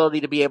want the ability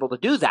to be able to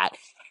do that.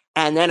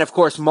 And then, of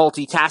course,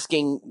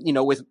 multitasking,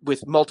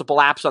 with multiple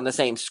apps on the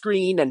same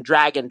screen and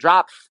drag and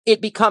drop,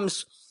 it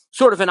becomes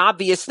sort of an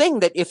obvious thing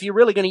that if you're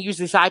really going to use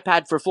this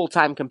iPad for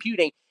full-time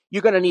computing,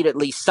 you're going to need at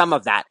least some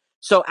of that.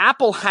 So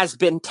Apple has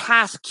been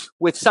tasked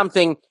with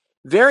something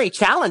very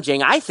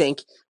challenging, I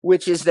think,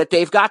 which is that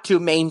they've got to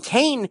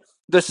maintain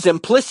the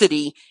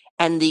simplicity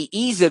and the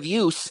ease of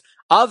use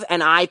of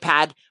an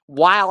iPad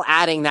while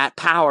adding that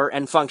power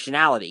and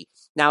functionality.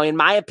 Now, in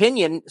my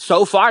opinion,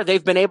 so far,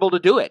 they've been able to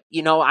do it.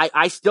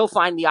 I still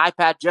find the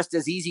iPad just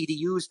as easy to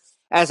use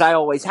as I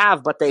always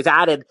have, but they've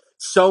added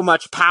so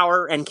much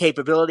power and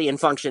capability and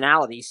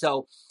functionality.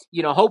 So,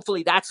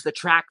 hopefully that's the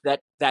track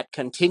that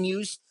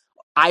continues.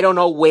 I don't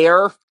know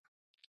where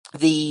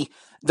the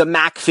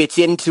Mac fits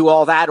into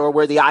all that, or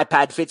where the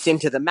iPad fits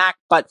into the Mac.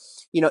 But,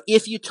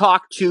 if you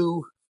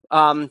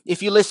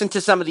if you listen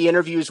to some of the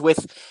interviews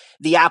with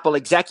the Apple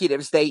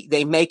executives,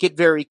 they make it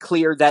very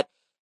clear that,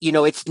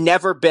 it's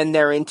never been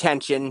their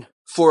intention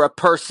for a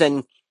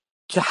person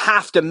to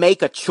have to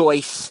make a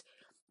choice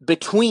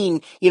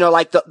between,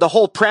 like the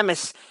whole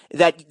premise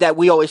that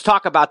we always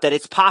talk about, that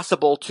it's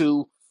possible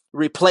to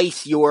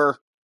replace your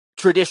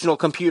traditional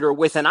computer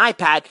with an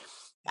iPad.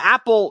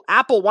 Apple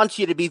wants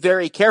you to be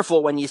very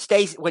careful when you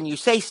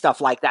say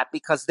stuff like that,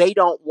 because they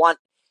don't want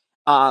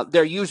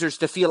their users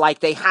to feel like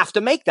they have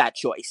to make that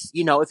choice.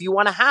 If you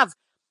want to have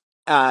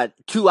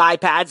two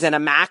iPads and a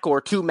Mac,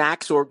 or two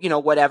Macs, or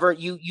whatever,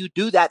 you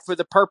do that for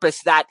the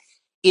purpose that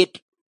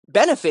it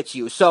benefits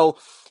you. So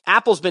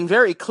Apple's been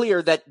very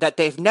clear that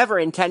they've never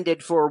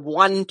intended for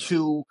one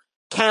to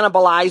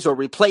cannibalize or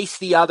replace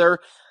the other.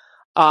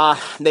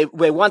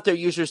 They want their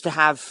users to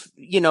have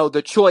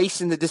the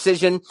choice and the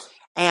decision.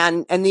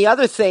 And the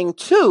other thing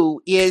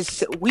too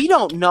is, we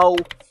don't know,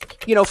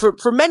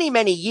 for many,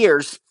 many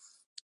years,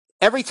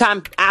 every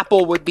time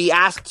Apple would be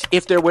asked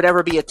if there would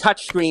ever be a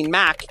touchscreen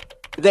Mac,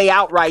 they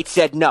outright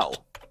said no.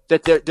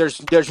 That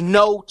there's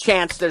no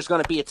chance there's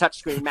going to be a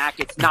touchscreen Mac.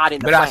 It's not in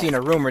the But plan. I've seen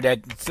a rumor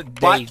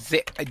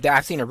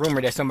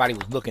that somebody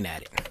was looking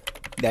at it.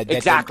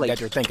 Exactly. That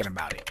they're thinking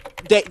about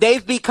it.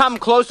 They've become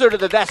closer to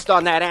the vest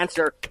on that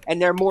answer,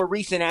 and their more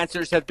recent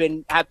answers have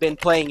been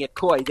playing it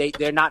coy.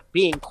 They're not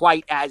being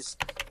quite as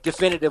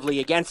definitively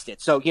against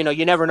it. So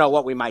you never know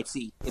what we might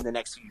see in the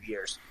next few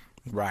years.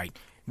 Right.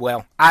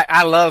 Well,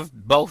 I love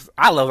both.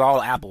 I love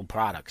all Apple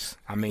products.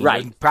 I mean,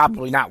 right. There's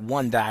probably not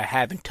one that I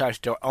haven't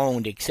touched or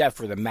owned, except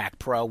for the Mac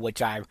Pro,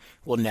 which I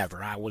will never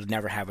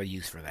have a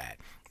use for that.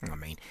 I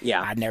mean,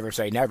 yeah. I'd never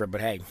say never, but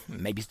hey,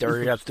 maybe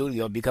Stur Up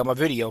Studio will become a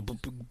video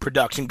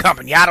production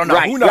company. I don't know.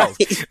 Right, who knows?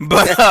 Right.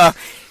 But,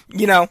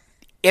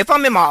 if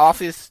I'm in my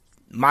office,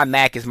 my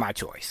Mac is my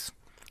choice.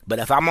 But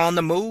if I'm on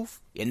the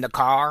move, in the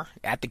car,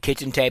 at the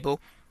kitchen table,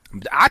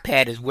 the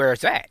iPad is where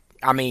it's at.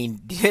 I mean,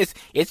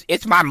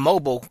 it's my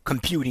mobile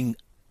computing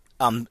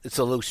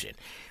solution.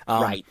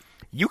 Right.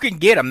 You can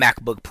get a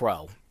MacBook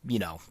Pro,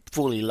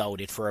 fully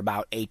loaded for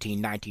about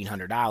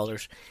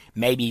 $1,900,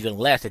 maybe even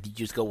less if you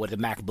just go with a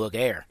MacBook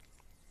Air.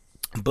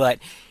 But,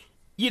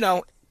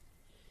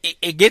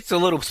 it gets a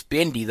little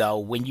spendy, though,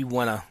 when you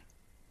want to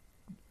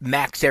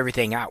max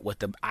everything out with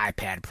the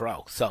iPad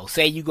Pro. So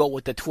say you go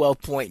with the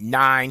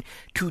 12.9,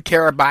 2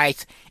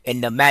 terabytes,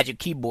 and the Magic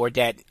Keyboard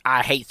that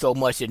I hate so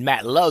much and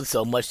Matt loves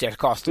so much that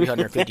costs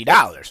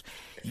 $350.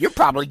 You're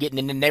probably getting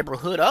in the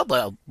neighborhood of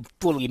a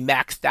fully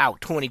maxed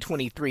out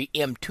 2023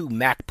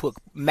 M2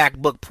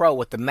 MacBook Pro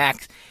with the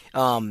Max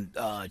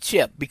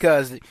chip,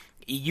 because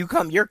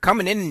you're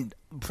coming in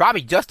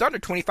probably just under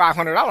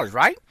 $2,500,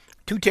 right?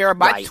 2 terabytes,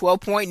 right.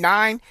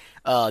 12.9,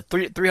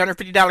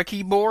 $350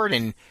 keyboard,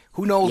 and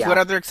who knows what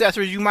other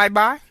accessories you might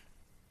buy?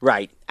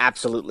 Right,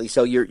 absolutely.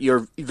 So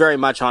you're very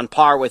much on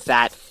par with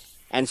that.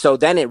 And so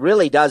then it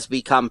really does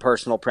become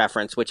personal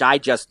preference, which I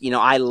just,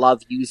 I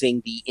love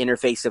using the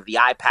interface of the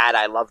iPad.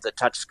 I love the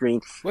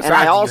touchscreen. What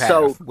size do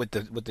you have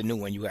with the new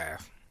one you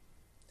have?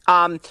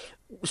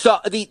 So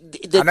the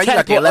I know you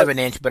got the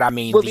 11-inch, but I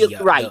mean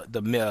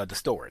the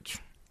storage.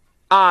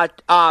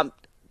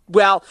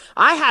 Well,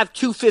 I have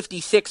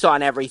 256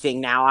 on everything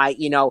now.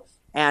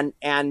 And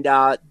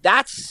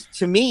that's,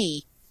 to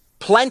me,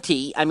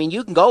 plenty. I mean,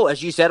 you can go,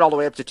 as you said, all the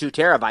way up to 2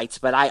 terabytes,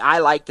 but I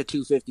like the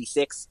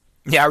 256.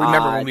 Yeah, I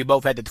remember when we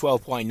both had the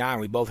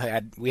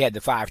 12.9. We had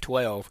the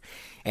 512,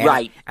 and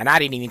right. And I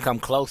didn't even come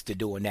close to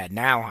doing that.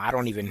 Now I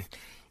don't even.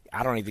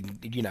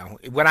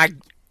 When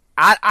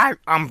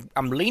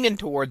I'm leaning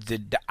towards the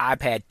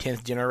iPad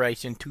 10th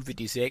generation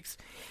 256,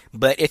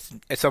 but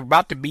it's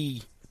about to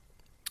be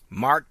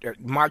March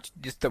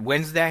just the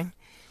Wednesday.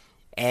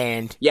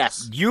 And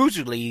yes,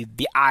 usually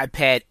the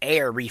iPad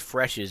Air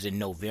refreshes in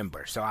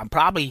November, so I'm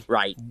probably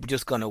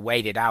just going to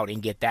wait it out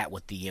and get that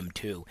with the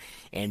M2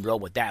 and roll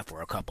with that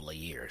for a couple of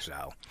years.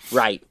 So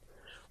right,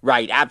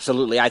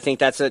 absolutely. I think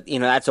that's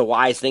a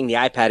wise thing. The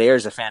iPad Air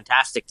is a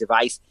fantastic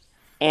device,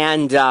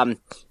 and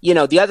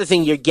the other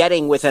thing you're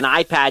getting with an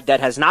iPad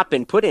that has not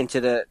been put into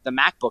the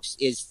MacBooks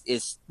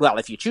is well,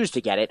 if you choose to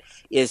get it,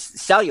 is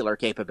cellular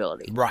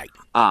capability, right?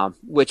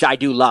 Which I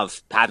do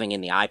love having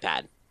in the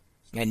iPad,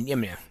 and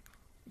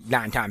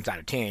 9 times out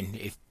of 10,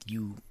 if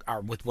you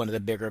are with one of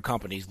the bigger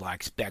companies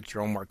like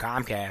Spectrum or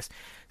Comcast,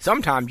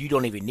 sometimes you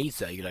don't even need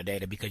cellular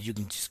data because you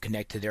can just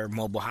connect to their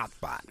mobile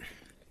hotspot.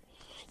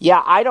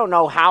 Yeah, I don't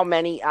know how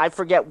many. I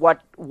forget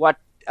what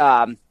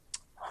Xfinity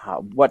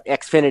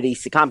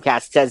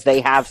Comcast says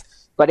they have,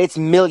 but it's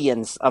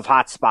millions of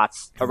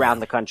hotspots around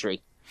the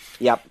country.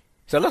 Yep.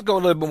 So let's go a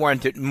little bit more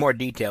into more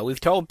detail. We've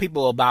told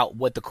people about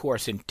what the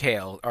course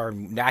entails, or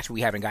actually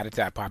we haven't got into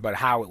that part, but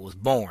how it was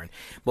born.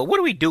 But what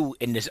do we do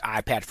in this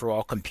iPad for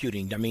all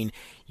computing? I mean,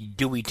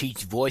 do we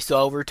teach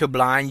voiceover to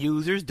blind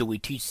users? Do we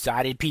teach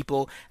sighted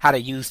people how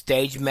to use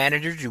Stage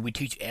Manager? Do we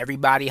teach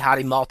everybody how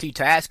to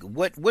multitask?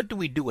 What do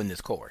we do in this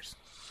course?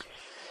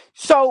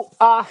 So,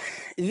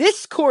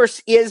 this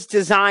course is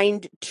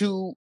designed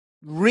to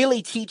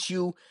really teach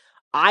you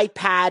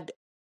iPad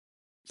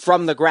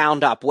from the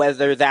ground up,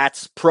 whether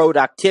that's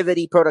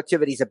productivity.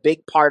 Productivity is a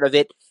big part of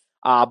it,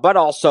 but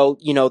also,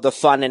 the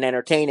fun and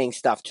entertaining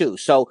stuff too.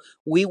 So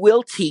we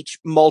will teach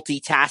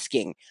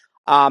multitasking.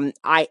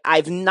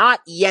 I've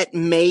not yet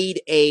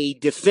made a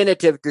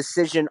definitive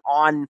decision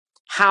on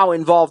how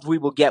involved we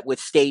will get with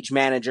Stage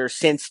Manager,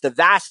 since the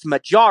vast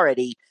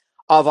majority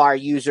of our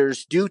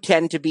users do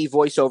tend to be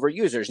voiceover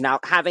users. Now,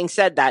 having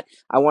said that,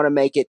 I want to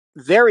make it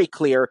very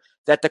clear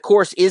that the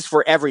course is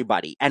for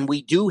everybody. And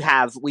we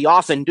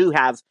often do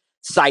have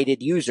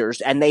sighted users,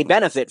 and they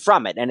benefit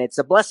from it, and it's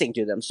a blessing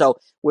to them. So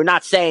we're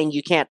not saying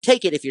you can't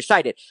take it if you're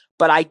sighted,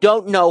 but I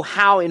don't know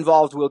how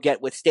involved we'll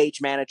get with Stage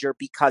Manager,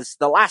 because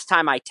the last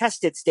time I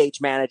tested Stage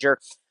Manager,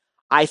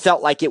 I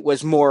felt like it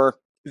was more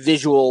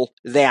visual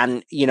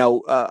than,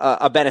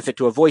 a benefit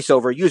to a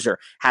voiceover user.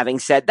 Having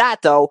said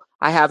that, though,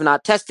 I have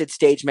not tested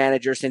Stage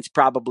Manager since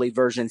probably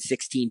version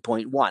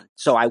 16.1.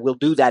 So I will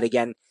do that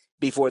again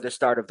before the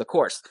start of the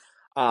course.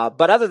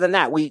 But other than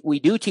that, we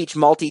do teach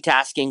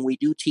multitasking. We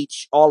do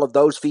teach all of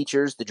those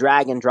features, the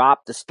drag and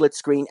drop, the split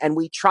screen, and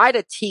we try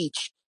to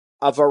teach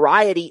a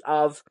variety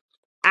of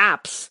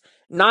apps.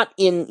 Not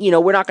in,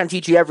 we're not going to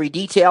teach you every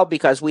detail,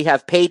 because we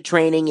have paid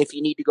training if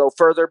you need to go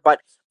further, but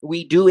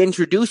we do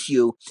introduce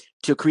you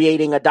to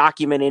creating a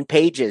document in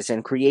Pages,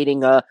 and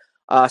creating a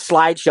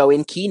slideshow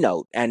in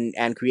Keynote,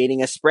 and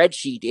creating a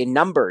spreadsheet in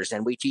Numbers.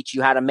 And we teach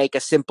you how to make a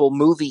simple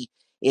movie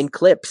in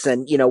Clips.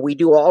 And, we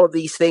do all of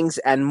these things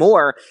and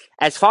more.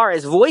 As far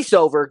as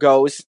voiceover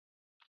goes,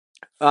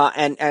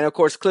 and of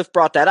course, Kliph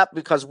brought that up,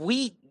 because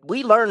we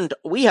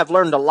have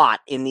learned a lot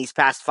in these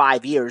past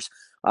 5 years.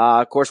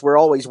 Of course, we're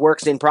always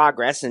works in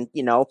progress, and,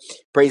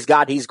 praise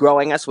God, he's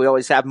growing us. We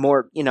always have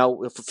more,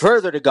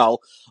 further to go,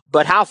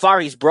 but how far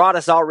he's brought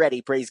us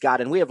already, praise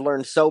God. And we have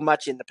learned so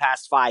much in the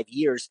past 5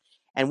 years.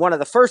 And one of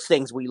the first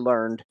things we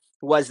learned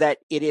was that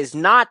it is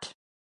not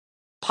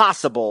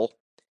possible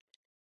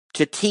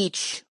to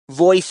teach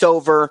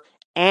voiceover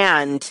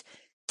and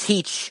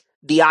teach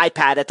the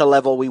iPad at the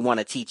level we want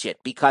to teach it,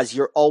 because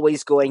you're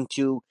always going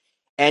to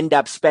end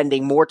up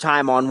spending more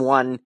time on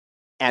one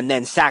and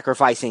then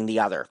sacrificing the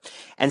other.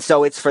 And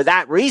so it's for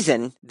that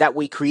reason that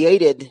we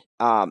created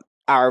our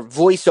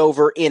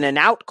voiceover in and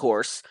out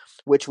course,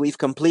 which we've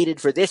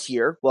completed for this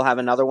year. We'll have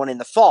another one in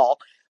the fall,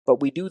 but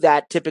we do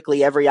that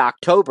typically every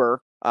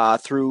October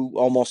through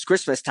almost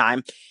Christmas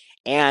time.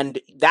 And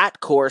that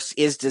course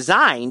is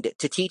designed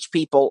to teach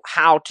people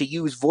how to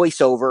use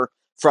voiceover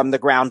from the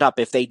ground up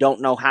if they don't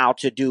know how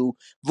to do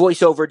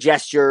voiceover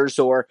gestures,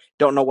 or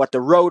don't know what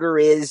the rotor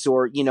is,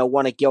 or,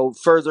 want to go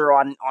further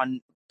on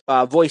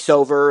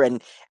voiceover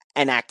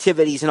and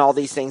activities and all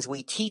these things.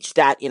 We teach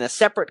that in a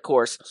separate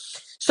course,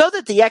 so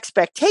that the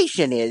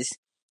expectation is,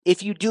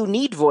 if you do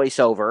need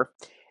voiceover,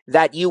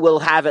 that you will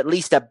have at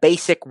least a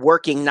basic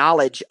working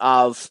knowledge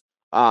of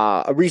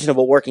a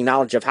reasonable working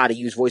knowledge of how to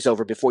use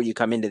voiceover before you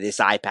come into this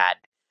iPad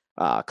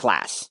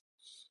class.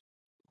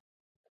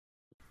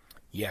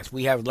 Yes,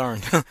 we have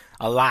learned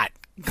a lot,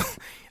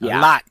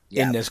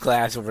 in this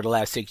class over the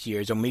last 6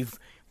 years, and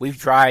we've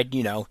tried,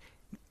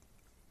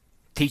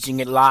 teaching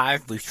it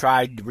live. We've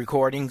tried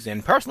recordings,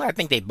 and personally, I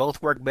think they both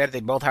work better.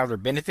 They both have their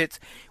benefits.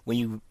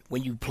 When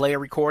you play a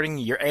recording,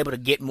 you're able to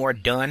get more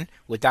done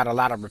without a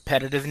lot of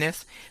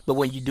repetitiveness. But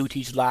when you do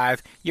teach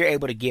live, you're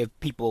able to give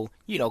people,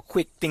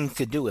 quick things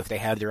to do if they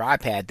have their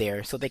iPad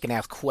there, so they can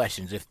ask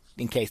questions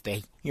in case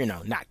they,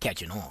 not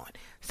catching on.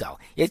 So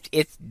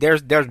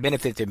there's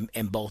benefits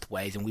in both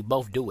ways, and we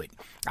both do it.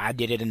 I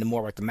did it in the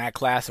more with the Mac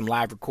class, some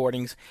live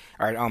recordings,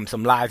 or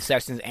some live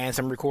sessions and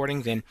some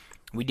recordings, and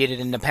we did it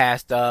in the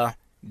past,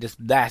 this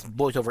last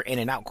voiceover in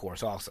and out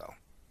course also.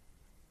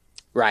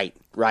 Right.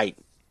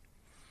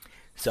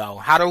 So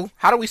how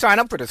do we sign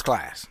up for this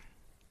class?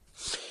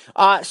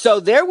 So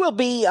there will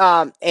be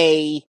an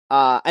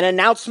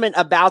announcement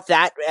about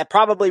that,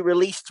 probably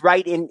released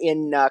right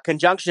in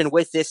conjunction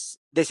with this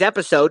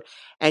episode,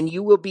 and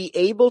you will be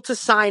able to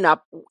sign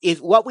up.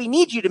 What we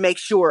need you to make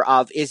sure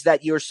of is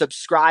that you're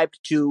subscribed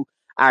to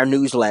our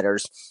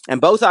newsletters,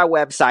 and both our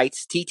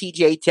websites,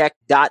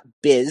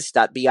 ttjtech.biz,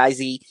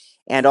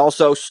 and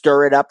also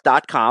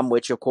sturitup.com,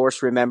 which of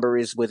course, remember,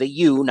 is with a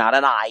U, not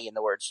an I in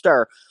the word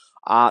stir.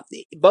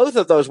 Both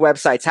of those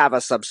websites have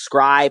a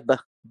subscribe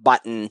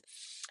button,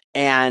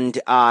 and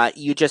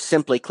you just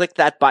simply click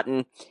that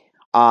button.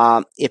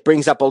 It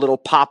brings up a little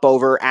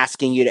popover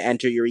asking you to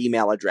enter your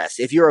email address.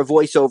 If you're a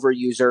voiceover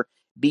user,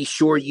 be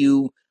sure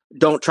you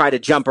don't try to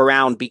jump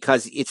around,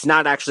 because it's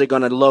not actually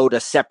going to load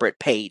a separate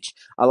page.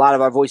 A lot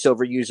of our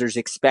voiceover users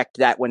expect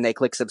that when they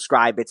click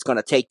subscribe, it's going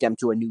to take them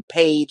to a new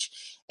page,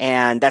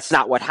 and that's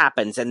not what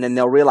happens. And then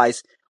they'll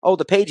realize, oh,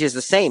 the page is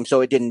the same,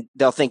 so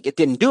they'll think it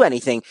didn't do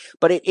anything.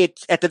 But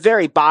it's at the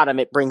very bottom,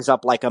 it brings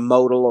up like a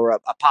modal or a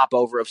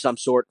popover of some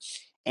sort.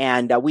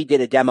 And we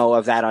did a demo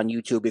of that on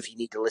YouTube if you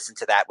need to listen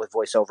to that with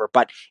voiceover.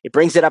 But it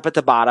brings it up at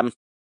the bottom,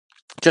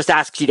 just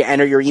asks you to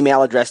enter your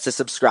email address to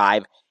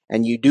subscribe.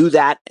 and you do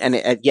that. And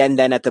again,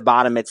 then at the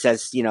bottom, it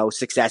says,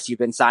 success, you've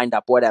been signed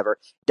up, whatever.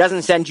 It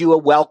doesn't send you a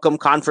welcome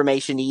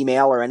confirmation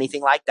email or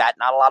anything like that.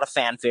 Not a lot of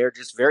fanfare,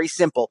 just very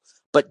simple.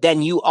 But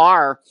then you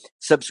are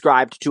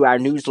subscribed to our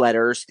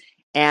newsletters.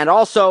 And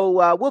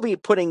also, we'll be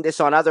putting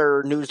this on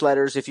other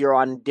newsletters if you're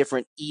on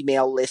different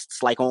email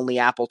lists like Only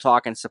Apple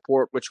Talk and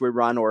Support, which we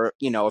run, or,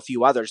 a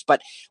few others.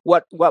 But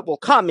what will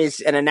come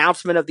is an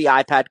announcement of the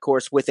iPad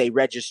course with a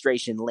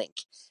registration link.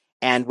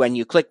 And when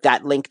you click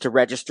that link to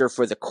register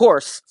for the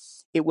course,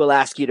 it will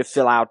ask you to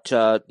fill out,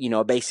 a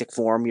basic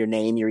form, your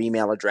name, your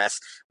email address.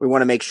 We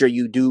want to make sure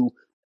you do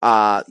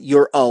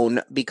your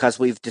own, because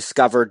we've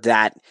discovered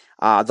that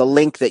the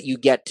link that you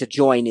get to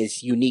join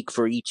is unique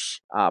for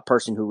each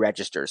person who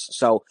registers.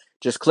 So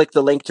just click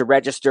the link to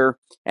register,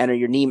 enter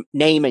your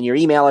name and your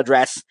email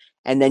address,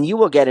 and then you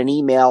will get an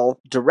email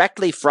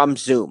directly from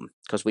Zoom,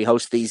 because we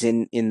host these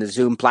in the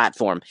Zoom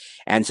platform.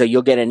 And so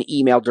you'll get an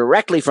email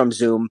directly from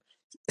Zoom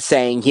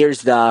saying,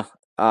 here's the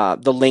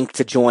link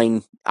to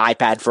join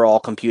iPad for All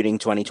Computing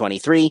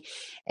 2023.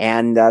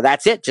 And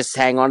that's it. Just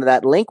hang on to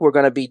that link. We're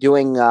going to be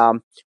doing,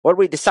 what did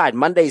we decide?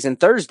 Mondays and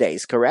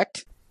Thursdays,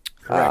 correct?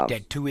 Correct.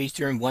 At 2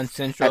 Eastern, 1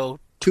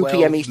 Central, 2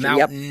 p.m. Eastern,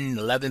 Mountain,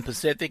 11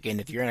 Pacific.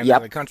 And if you're in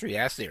another country,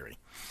 ask Siri.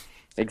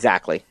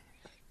 Exactly.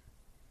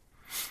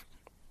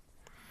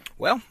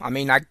 Well,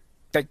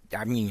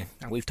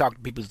 we've talked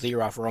to people's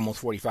ear off for almost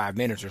 45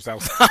 minutes or so.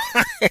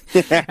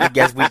 I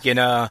guess we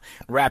can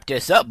wrap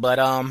this up. But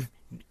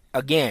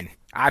again,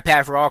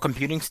 iPad for All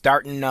Computing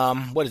starting,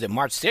 March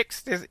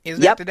 6th? Is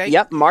that today?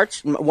 Yep,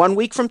 March, 1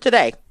 week from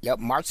today. Yep,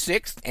 March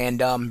 6th. And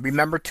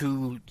remember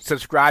to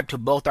subscribe to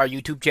both our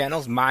YouTube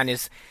channels. Mine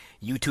is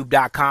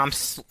youtube.com, /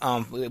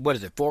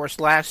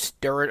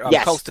 Stur,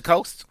 yes. Coast to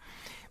Coast.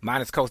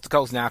 Mine is Coast to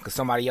Coast now because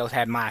somebody else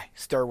had my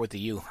Stur with the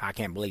U. I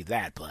can't believe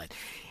that.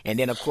 And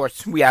then, of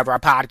course, we have our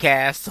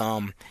podcast,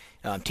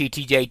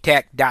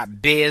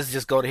 ttjtech.biz.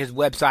 Just go to his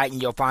website and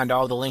you'll find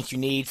all the links you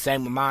need.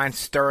 Same with mine,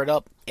 Stur It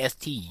Up,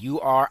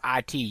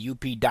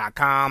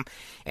 STURITUP.com.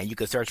 And you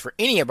can search for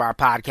any of our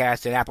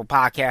podcasts at Apple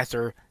Podcasts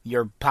or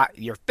your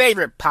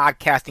favorite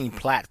podcasting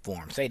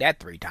platform. Say that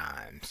 3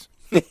 times.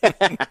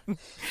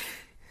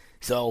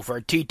 So for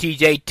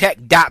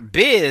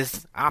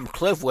ttjtech.biz, I'm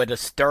Kliph with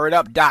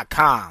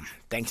SturItUp.com.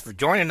 Thanks for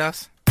joining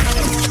us.